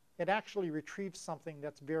 It actually retrieves something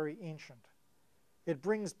that's very ancient. It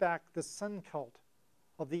brings back the sun cult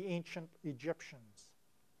of the ancient Egyptians.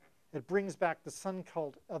 It brings back the sun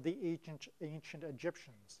cult of the ancient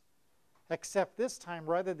Egyptians. Except this time,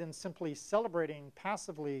 rather than simply celebrating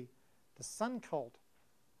passively the sun cult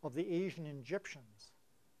of the Asian Egyptians,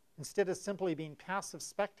 instead of simply being passive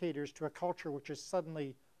spectators to a culture which is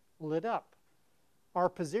suddenly lit up, our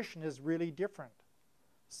position is really different.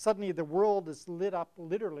 Suddenly the world is lit up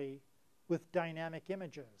literally with dynamic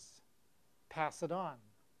images. Pass it on.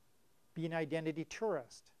 Be an identity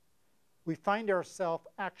tourist. We find ourselves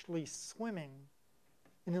actually swimming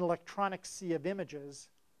in an electronic sea of images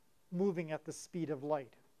moving at the speed of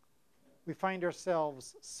light. We find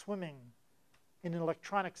ourselves swimming in an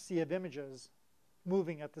electronic sea of images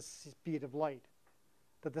moving at the speed of light.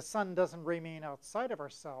 That the sun doesn't remain outside of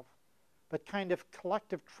ourselves, but kind of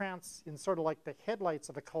collective trance in sort of like the headlights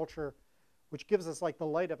of a culture, which gives us like the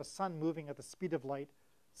light of a sun moving at the speed of light,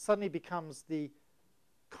 suddenly becomes the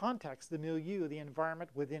context, the milieu, the environment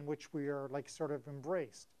within which we are like sort of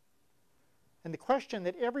embraced. And the question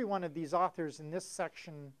that every one of these authors in this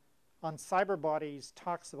section on cyber bodies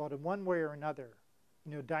talks about in one way or another,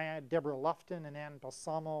 Deborah Lufton and Ann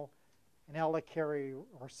Balsamo and Ella Carey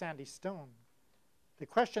or Sandy Stone, the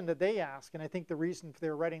question that they ask, and I think the reason for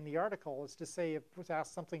their writing the article is to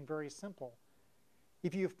ask something very simple.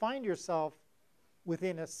 If you find yourself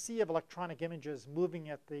within a sea of electronic images moving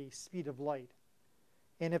at the speed of light,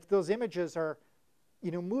 and if those images are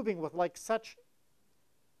moving with like such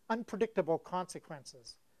unpredictable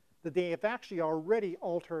consequences that they have actually already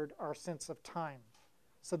altered our sense of time,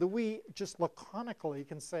 so that we just laconically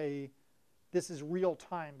can say this is real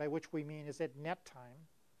time, by which we mean is it net time,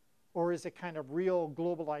 or is it kind of real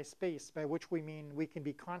globalized space, by which we mean we can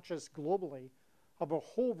be conscious globally of a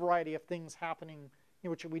whole variety of things happening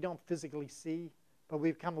which we don't physically see, but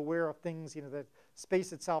we become aware of things, that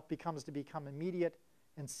space itself becomes immediate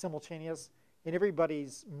and simultaneous, and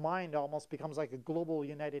everybody's mind almost becomes like a global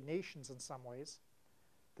United Nations in some ways.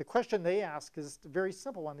 The question they ask is a very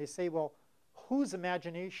simple one. They say, well, whose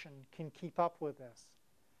imagination can keep up with this?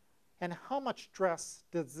 And how much stress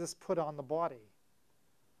does this put on the body?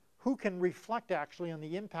 Who can reflect actually on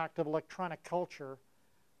the impact of electronic culture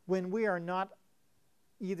when we are not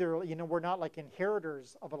either, we're not like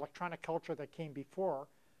inheritors of electronic culture that came before,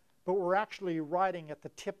 but we're actually riding at the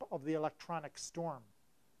tip of the electronic storm.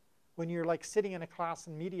 When you're like sitting in a class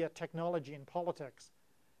in media, technology, and politics,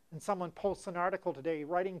 and someone posts an article today,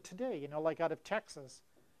 writing today, like out of Texas,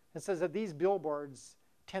 and says that these billboards,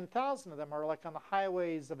 10,000 of them are like on the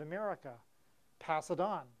highways of America. Pass it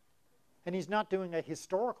on. And he's not doing a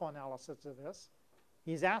historical analysis of this.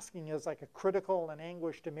 He's asking as like a critical and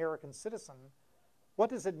anguished American citizen, what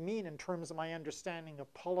does it mean in terms of my understanding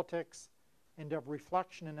of politics and of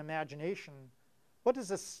reflection and imagination? What does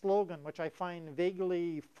this slogan, which I find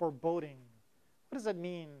vaguely foreboding, what does it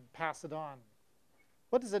mean, pass it on?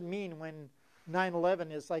 What does it mean when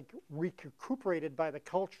 9/11 is like recuperated by the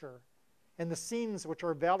culture, and the scenes which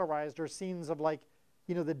are valorized are scenes of like,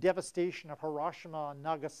 the devastation of Hiroshima and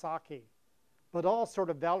Nagasaki, but all sort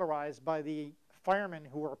of valorized by the firemen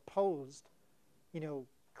who are posed,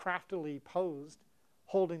 craftily posed,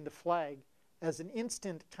 holding the flag as an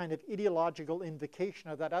instant kind of ideological invocation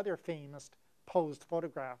of that other famous posed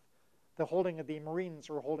photograph, the holding of the Marines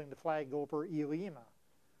who were holding the flag over Iwo Jima,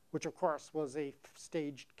 which of course was a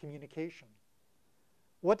staged communication.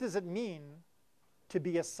 What does it mean to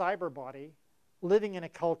be a cyber body living in a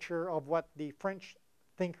culture of what the French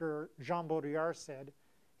thinker Jean Baudrillard said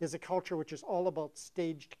is a culture which is all about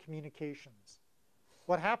staged communications?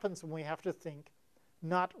 What happens when we have to think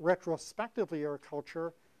not retrospectively our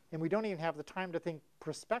culture, and we don't even have the time to think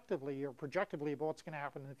prospectively or projectively about what's going to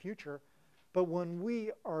happen in the future, but when we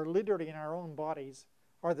are literally in our own bodies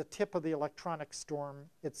are the tip of the electronic storm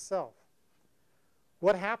itself?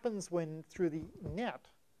 What happens when through the net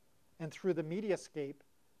and through the mediascape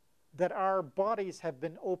that our bodies have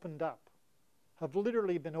been opened up, have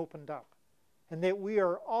literally been opened up, and that we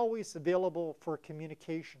are always available for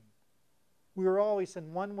communication? We are always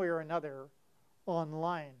in one way or another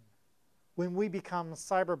online when we become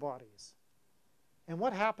cyber bodies. And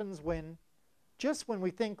what happens when, just when we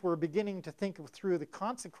think we're beginning to think through the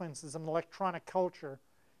consequences of an electronic culture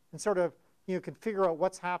and sort of, can figure out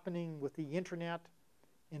what's happening with the internet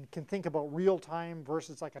and can think about real time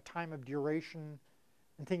versus like a time of duration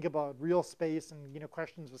and think about real space and,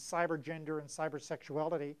 questions with cyber gender and cyber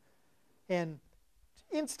sexuality, and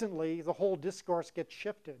instantly the whole discourse gets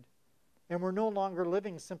shifted. And we're no longer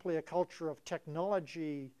living simply a culture of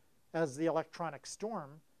technology as the electronic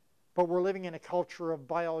storm, but we're living in a culture of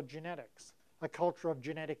biogenetics, a culture of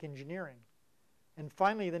genetic engineering. And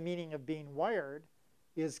finally, the meaning of being wired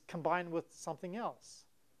is combined with something else,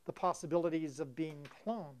 the possibilities of being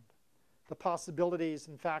cloned, the possibilities,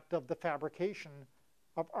 in fact, of the fabrication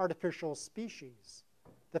of artificial species,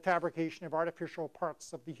 the fabrication of artificial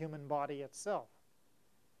parts of the human body itself.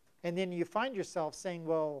 And then you find yourself saying,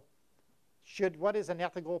 well, what is an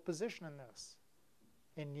ethical position in this?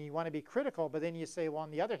 And you want to be critical, but then you say, well, on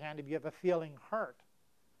the other hand, if you have a failing heart,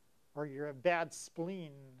 or you're a bad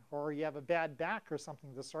spleen, or you have a bad back or something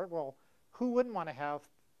of the sort, well, who wouldn't want to have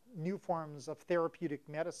new forms of therapeutic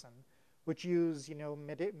medicine which use,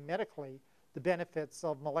 medically the benefits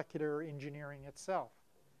of molecular engineering itself?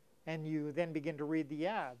 And you then begin to read the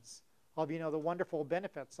ads of, the wonderful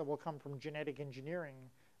benefits that will come from genetic engineering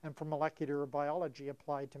and from molecular biology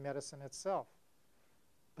applied to medicine itself.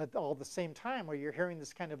 But all at the same time, where you're hearing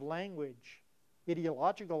this kind of language,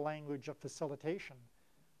 ideological language of facilitation,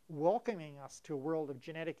 welcoming us to a world of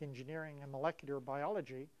genetic engineering and molecular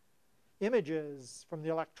biology, images from the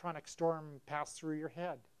electronic storm pass through your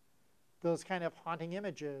head. Those kind of haunting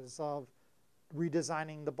images of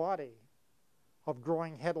redesigning the body, of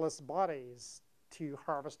growing headless bodies to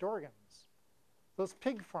harvest organs. Those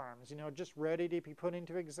pig farms, just ready to be put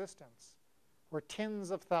into existence, where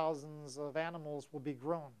tens of thousands of animals will be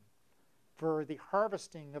grown for the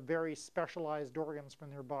harvesting of very specialized organs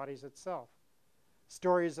from their bodies itself.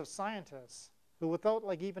 Stories of scientists who, without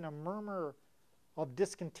like even a murmur of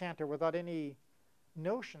discontent or without any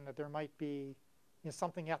notion that there might be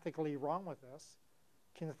something ethically wrong with this,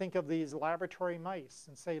 can think of these laboratory mice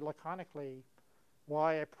and say laconically,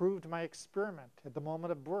 why, I proved my experiment at the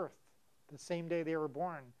moment of birth. The same day they were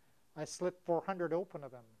born, I slit 400 open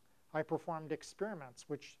of them. I performed experiments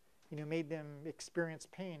which made them experience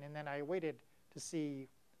pain, and then I waited to see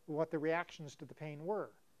what the reactions to the pain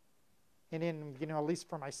were. And in, at least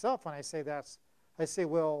for myself, when I say that, I say,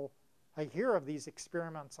 well, I hear of these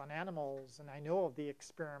experiments on animals, and I know of the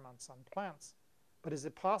experiments on plants, but is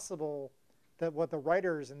it possible that what the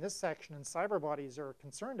writers in this section in cyber bodies are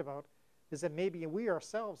concerned about is that maybe we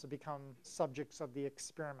ourselves have become subjects of the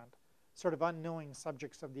experiment, sort of unknowing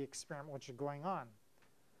subjects of the experiment which is going on?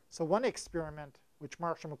 So one experiment, which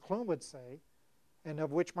Marshall McLuhan would say, and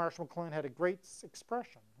of which Marshall McLuhan had a great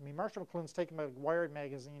expression. I mean, Marshall McLuhan's taken by Wired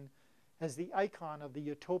magazine as the icon of the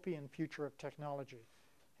utopian future of technology.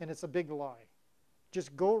 And it's a big lie.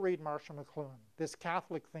 Just go read Marshall McLuhan, this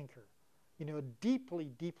Catholic thinker,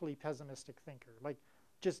 deeply, deeply pessimistic thinker, like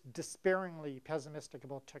just despairingly pessimistic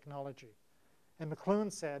about technology. And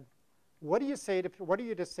McLuhan said, what are you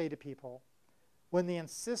to say to people when they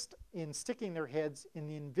insist in sticking their heads in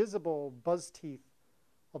the invisible buzz teeth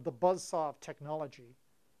of the buzzsaw of technology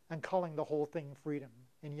and calling the whole thing freedom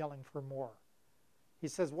and yelling for more? He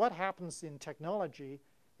says what happens in technology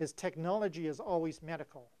is always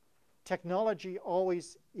medical. Technology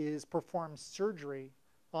always performs surgery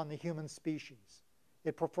on the human species.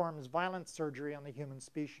 It performs violent surgery on the human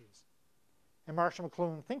species. And Marshall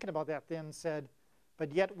McLuhan, thinking about that, then said,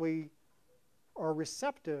 but yet we are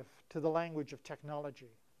receptive to the language of technology.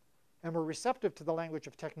 And we're receptive to the language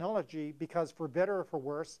of technology because, for better or for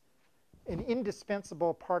worse, an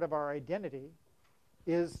indispensable part of our identity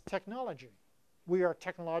is technology. We are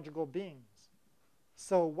technological beings.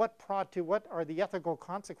 So what are the ethical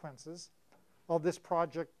consequences of this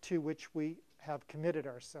project to which we have committed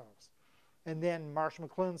ourselves? And then Marshall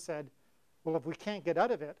McLuhan said, well, if we can't get out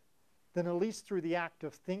of it, then at least through the act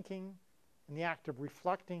of thinking and the act of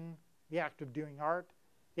reflecting, the act of doing art,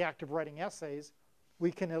 the act of writing essays,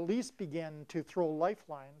 we can at least begin to throw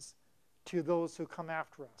lifelines to those who come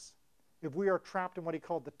after us. If we are trapped in what he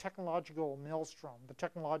called the technological maelstrom, the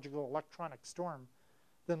technological electronic storm,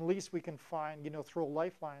 then at least we can find, throw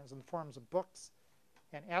lifelines in the forms of books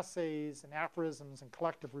and essays and aphorisms and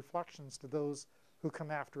collective reflections to those who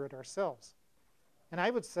come after it ourselves. And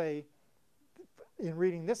I would say, in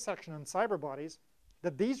reading this section on cyber bodies,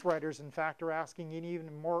 that these writers, in fact, are asking an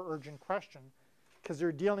even more urgent question, because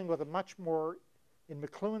they're dealing with a much more, in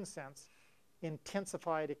McLuhan's sense,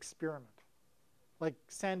 intensified experiment. Like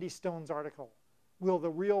Sandy Stone's article, will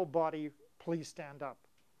the real body please stand up?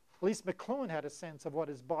 At least McLuhan had a sense of what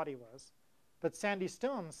his body was. But Sandy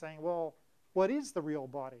Stone's saying, well, what is the real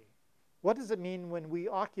body? What does it mean when we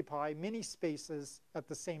occupy many spaces at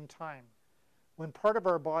the same time? When part of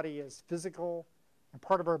our body is physical, and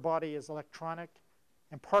part of our body is electronic,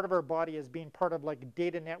 and part of our body is being part of like a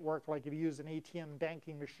data network, like if you use an ATM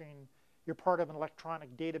banking machine, you're part of an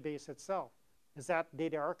electronic database itself. Is that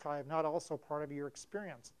data archive not also part of your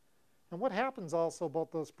experience? And what happens also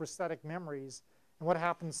about those prosthetic memories, and what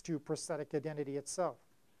happens to prosthetic identity itself?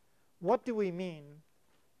 What do we mean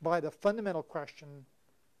by the fundamental question,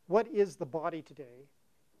 what is the body today,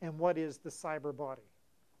 and what is the cyber body?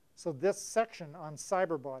 So this section on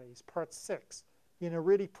cyber bodies, part 6,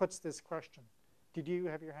 really puts this question. Did you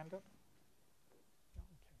have your hand up? No,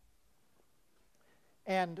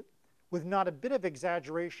 okay. And with not a bit of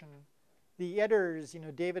exaggeration, the editors,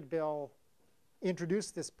 David Bell,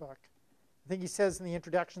 introduced this book. I think he says in the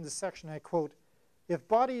introduction to this section, I quote, if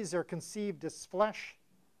bodies are conceived as flesh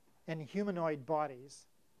and humanoid bodies,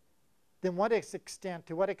 then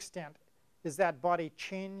to what extent is that body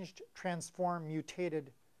changed, transformed,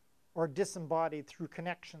 mutated, or disembodied through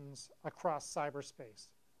connections across cyberspace?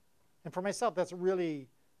 And for myself, that's a really,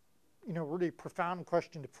 really profound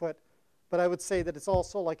question to put, but I would say that it's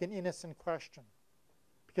also like an innocent question.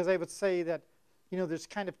 Because I would say that, there's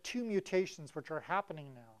kind of two mutations which are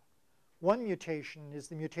happening now. One mutation is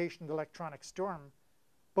the mutation of the electronic storm,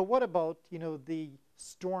 but what about, the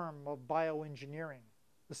storm of bioengineering,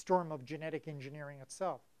 the storm of genetic engineering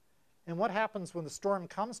itself? And what happens when the storm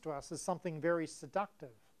comes to us is something very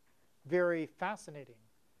seductive, very fascinating.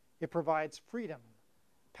 It provides freedom.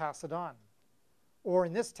 Pass it on. Or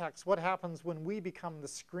in this text, what happens when we become the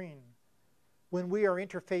screen, when we are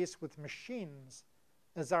interfaced with machines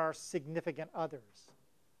as our significant others?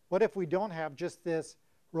 What if we don't have just this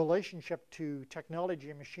relationship to technology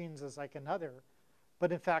and machines as like another,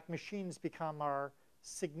 but in fact machines become our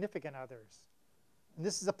significant others? And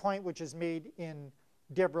this is a point which is made in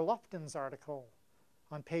Deborah Lufton's article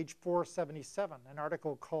on page 477, an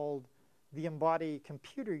article called The Embodied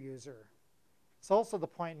Computer User. It's also the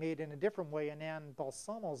point made in a different way in Ann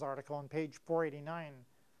Balsamo's article on page 489.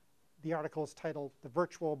 The article is titled The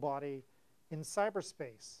Virtual Body in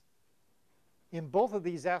Cyberspace. In both of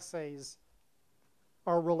these essays,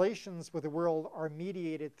 our relations with the world are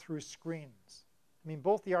mediated through screens. I mean,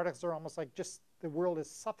 both the articles are almost like just the world is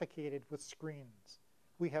suffocated with screens.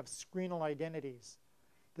 We have screenal identities.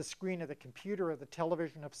 The screen of the computer, of the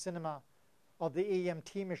television, of cinema, of the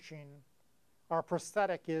AMT machine. Our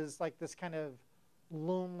prosthetic is like this kind of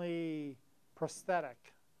lonely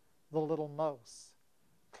prosthetic, the little mouse,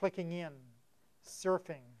 clicking in,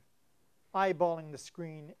 surfing, eyeballing the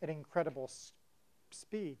screen at incredible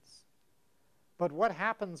speeds. But what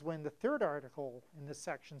happens when the third article in this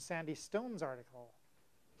section, Sandy Stone's article,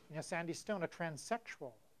 Sandy Stone, a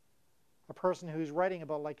transsexual, a person who's writing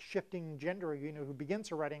about like shifting gender, who begins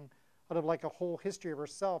her writing out of like a whole history of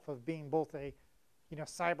herself of being both a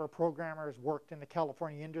cyber programmer, has worked in the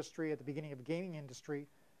California industry at the beginning of the gaming industry,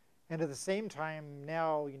 and at the same time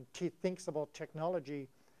now thinks about technology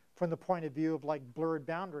from the point of view of like blurred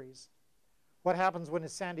boundaries. What happens when,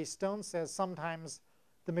 as Sandy Stone says, sometimes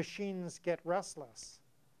the machines get restless?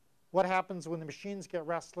 What happens when the machines get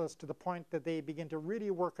restless to the point that they begin to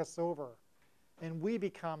really work us over? and we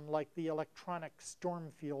become like the electronic storm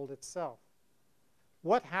field itself.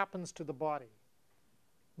 What happens to the body?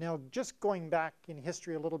 Now, just going back in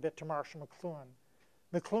history a little bit to Marshall McLuhan,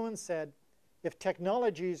 McLuhan said, if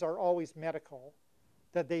technologies are always medical,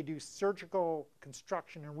 that they do surgical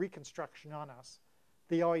construction and reconstruction on us,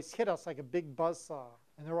 they always hit us like a big buzzsaw,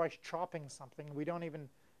 and they're always chopping something. We don't even,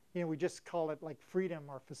 we just call it like freedom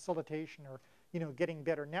or facilitation or, getting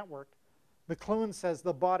better networked. McLuhan says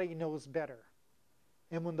the body knows better.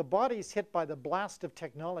 And when the body is hit by the blast of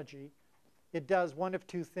technology, it does one of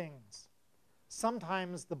two things.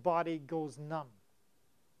 Sometimes the body goes numb,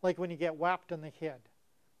 like when you get whacked on the head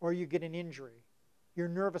or you get an injury. Your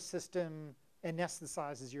nervous system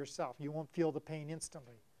anesthetizes yourself. You won't feel the pain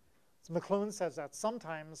instantly. So McLuhan says that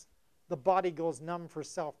sometimes the body goes numb for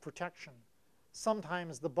self-protection.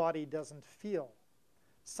 Sometimes the body doesn't feel.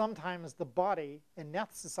 Sometimes the body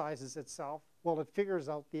anesthetizes itself while it figures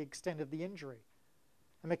out the extent of the injury.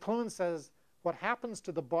 And McLuhan says what happens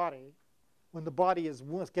to the body when the body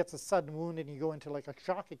gets a sudden wound and you go into like a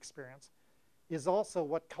shock experience is also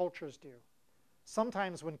what cultures do.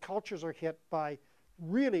 Sometimes when cultures are hit by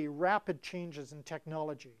really rapid changes in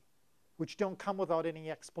technology, which don't come without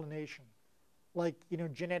any explanation, like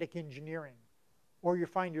genetic engineering, or you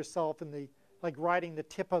find yourself in like riding the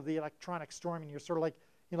tip of the electronic storm and you're sort of like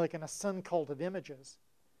like in a sun cult of images.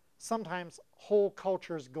 Sometimes whole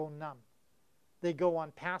cultures go numb. They go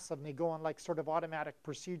on passive, and they go on like sort of automatic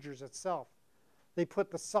procedures itself. They put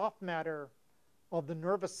the soft matter of the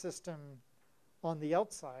nervous system on the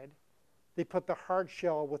outside. They put the hard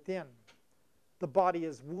shell within. The body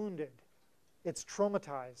is wounded. It's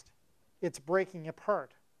traumatized. It's breaking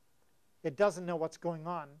apart. It doesn't know what's going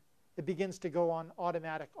on. It begins to go on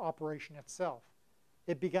automatic operation itself.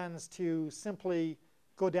 It begins to simply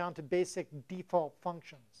go down to basic default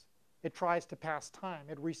functions. It tries to pass time.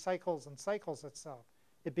 It recycles and cycles itself.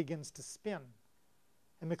 It begins to spin.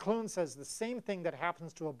 And McLuhan says the same thing that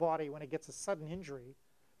happens to a body when it gets a sudden injury,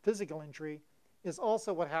 physical injury, is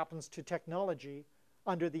also what happens to technology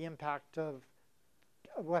under the impact of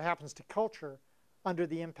what happens to culture under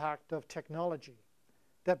the impact of technology.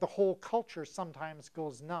 That the whole culture sometimes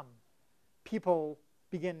goes numb. People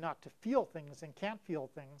begin not to feel things and can't feel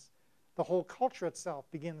things. The whole culture itself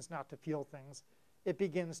begins not to feel things. It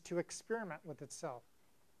begins to experiment with itself.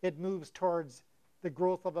 It moves towards the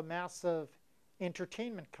growth of a massive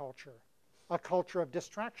entertainment culture. A culture of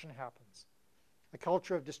distraction happens. A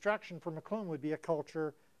culture of distraction for McLuhan would be a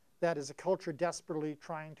culture that is a culture desperately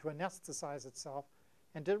trying to anesthetize itself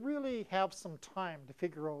and to really have some time to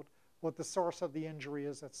figure out what the source of the injury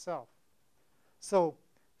is itself. So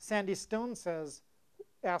Sandy Stone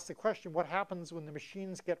asks the question, what happens when the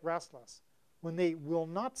machines get restless? When they will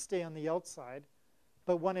not stay on the outside,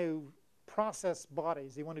 but want to process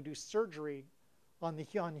bodies. They want to do surgery on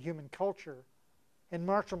human culture. And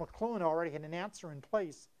Marshall McLuhan already had an answer in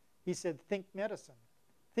place. He said, think medicine.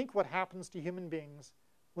 Think what happens to human beings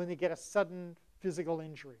when they get a sudden physical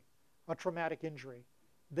injury, a traumatic injury.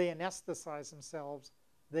 They anesthetize themselves.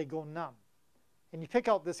 They go numb. And you pick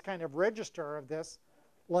out this kind of register of this,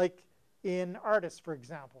 like in artists, for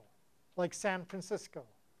example, like San Francisco.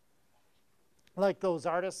 Like those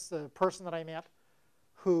artists, the person that I met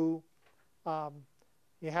who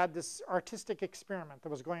you had this artistic experiment that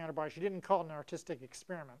was going on at a bar. She didn't call it an artistic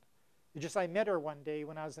experiment. I met her one day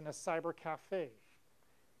when I was in a cyber cafe.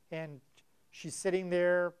 And she's sitting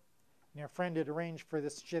there, and her friend had arranged for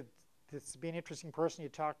this. This would be an interesting person you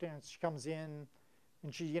talk to, and she comes in,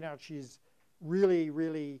 and she's really,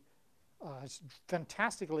 really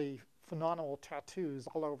fantastically phenomenal tattoos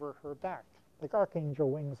all over her back, like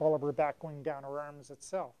archangel wings all over her back going down her arms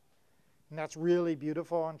itself. And that's really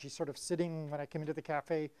beautiful. And she's sort of sitting, when I came into the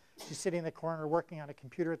cafe, she's sitting in the corner working on a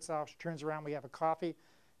computer itself. She turns around, we have a coffee.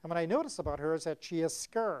 And what I notice about her is that she has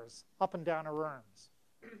scars up and down her arms.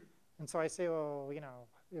 And so I say, oh,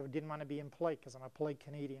 didn't want to be impolite because I'm a polite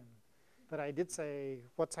Canadian. But I did say,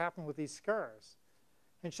 what's happened with these scars?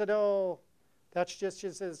 And she said, oh, that's just, she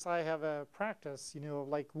says, I have a practice, of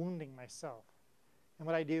like wounding myself. And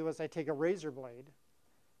what I do is I take a razor blade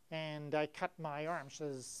and I cut my arm. She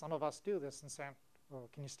says, some of us do this. And Sam, oh,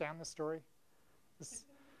 can you stand this story? Because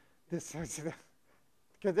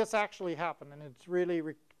this actually happened, and it's really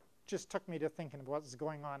just took me to thinking of what's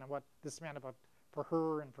going on and what this meant for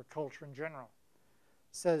her and for culture in general.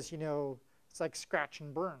 Says, it's like scratch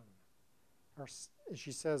and burn. Or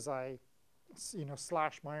she says, I,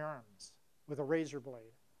 slash my arms with a razor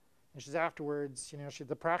blade. And she says afterwards,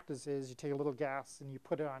 the practice is you take a little gas and you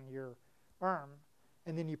put it on your arm,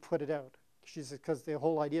 and then you put it out. She says, because the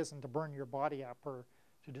whole idea isn't to burn your body up or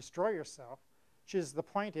to destroy yourself. She says, the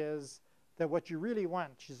point is that what you really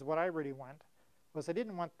want, she said, what I really want, was I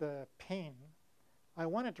didn't want the pain. I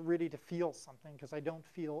wanted to really to feel something because I don't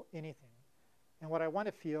feel anything. And what I want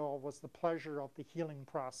to feel was the pleasure of the healing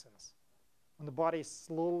process. When the body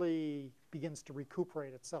slowly begins to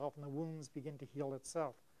recuperate itself and the wounds begin to heal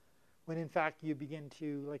itself. When in fact you begin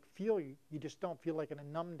to like feel, you just don't feel like in a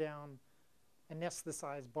numbed down,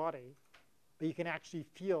 anesthetized body, but you can actually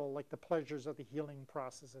feel like the pleasures of the healing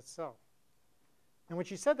process itself. And when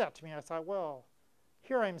she said that to me, I thought, well,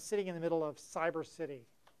 here I'm sitting in the middle of Cyber City,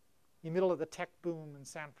 in the middle of the tech boom in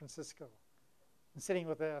San Francisco. I'm sitting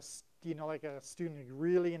with a, like a student who's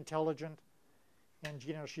really intelligent, and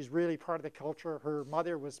she's really part of the culture. Her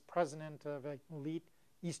mother was president of an elite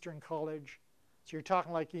Eastern college. So you're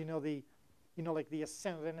talking like, an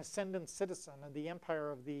ascendant citizen of the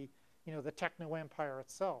empire of the, the techno empire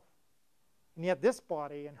itself. And yet this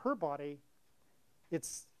body and her body,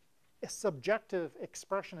 its a subjective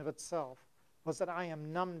expression of itself was that I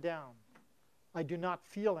am numbed down. I do not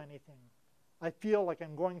feel anything. I feel like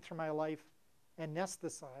I'm going through my life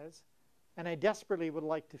anesthetized, and I desperately would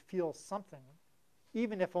like to feel something,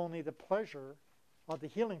 even if only the pleasure of the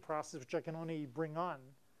healing process, which I can only bring on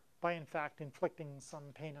by, in fact, inflicting some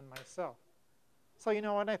pain on myself. So,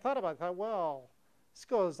 when I thought about it, I thought, well, this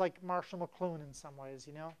goes like Marshall McLuhan in some ways,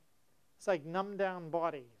 It's like numbed down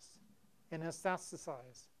bodies and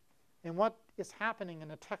anesthetized. And what is happening in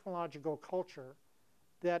a technological culture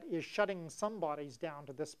that is shutting some bodies down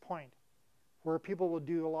to this point, where people will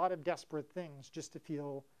do a lot of desperate things just to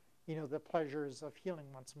feel, the pleasures of healing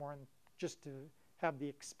once more, and just to have the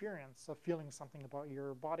experience of feeling something about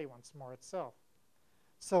your body once more itself.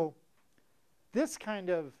 So this kind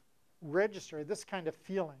of register, this kind of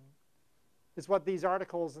feeling, is what these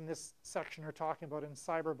articles in this section are talking about in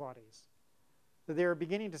cyber bodies. That they're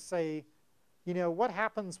beginning to say, what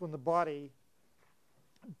happens when the body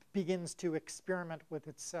begins to experiment with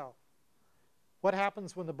itself? What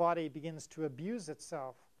happens when the body begins to abuse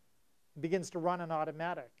itself, begins to run on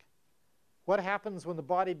automatic? What happens when the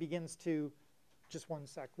body begins to, just one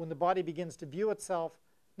sec, when the body begins to view itself,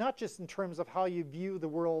 not just in terms of how you view the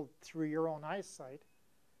world through your own eyesight,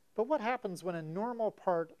 but what happens when a normal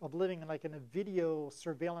part of living like in a video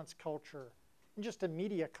surveillance culture, and just a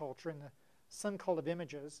media culture in the sun cult of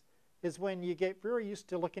images, is when you get very used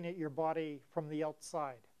to looking at your body from the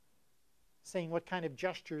outside, saying what kind of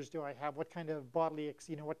gestures do I have, what kind of bodily,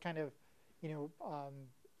 what kind of,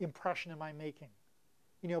 impression am I making?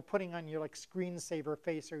 Putting on your like screensaver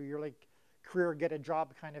face or your like career get a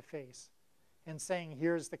job kind of face, and saying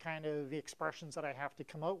here's the kind of the expressions that I have to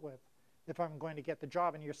come out with if I'm going to get the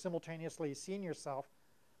job, and you're simultaneously seeing yourself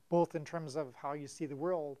both in terms of how you see the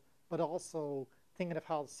world, but also thinking of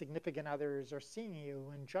how significant others are seeing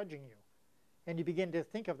you and judging you. And you begin to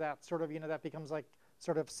think of that sort of, that becomes like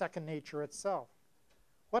sort of second nature itself.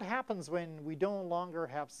 What happens when we no longer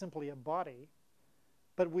have simply a body,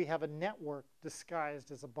 but we have a network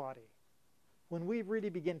disguised as a body? When we really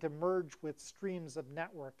begin to merge with streams of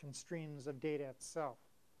network and streams of data itself.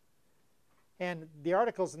 And the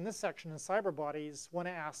articles in this section in cyber bodies want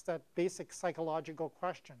to ask that basic psychological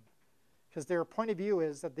question, because their point of view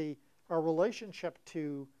is that our relationship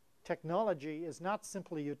to technology is not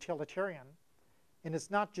simply utilitarian, and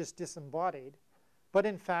it's not just disembodied, but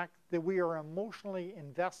in fact that we are emotionally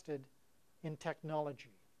invested in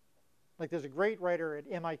technology. Like there's a great writer at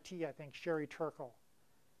MIT, I think, Sherry Turkle.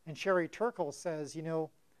 And Sherry Turkle says,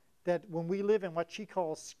 that when we live in what she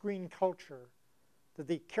calls screen culture, that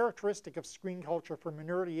the characteristic of screen culture from an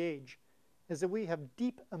early age is that we have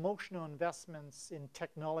deep emotional investments in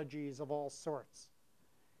technologies of all sorts.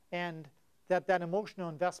 And that emotional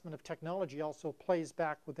investment of technology also plays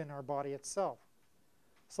back within our body itself.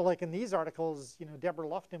 So like in these articles, Deborah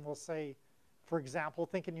Lufton will say, for example,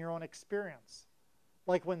 think in your own experience.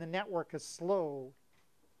 Like when the network is slow,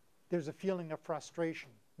 there's a feeling of frustration.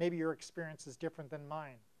 Maybe your experience is different than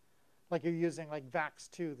mine. Like you're using like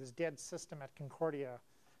VAX2, this dead system at Concordia,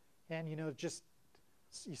 and just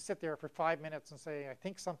you sit there for 5 minutes and say, I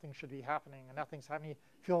think something should be happening, and nothing's happening. You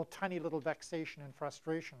feel a tiny little vexation and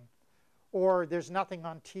frustration. Or there's nothing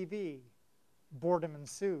on TV, boredom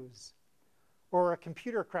ensues. Or a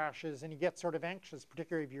computer crashes and you get sort of anxious,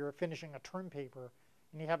 particularly if you're finishing a term paper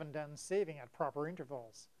and you haven't done saving at proper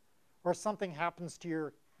intervals. Or something happens to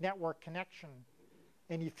your network connection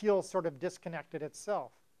and you feel sort of disconnected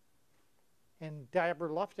itself. And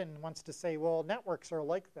Deborah Lufton wants to say, well, networks are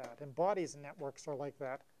like that, and bodies and networks are like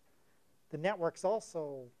that. The networks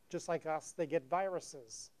also, just like us, they get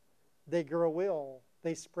viruses. They grow ill.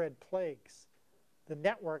 They spread plagues. The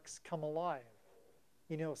networks come alive.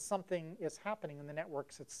 Something is happening in the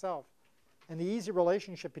networks itself And the easy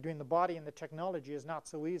relationship between the body and the technology is not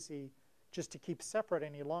so easy just to keep separate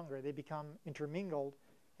any longer. They become intermingled,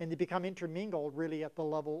 and they become intermingled really at the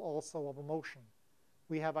level also of emotion.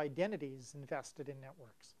 We have identities invested in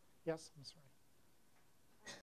networks. Yes, I'm sorry.